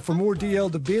for more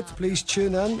DL debate. Please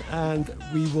tune in and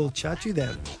we will chat to you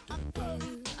then.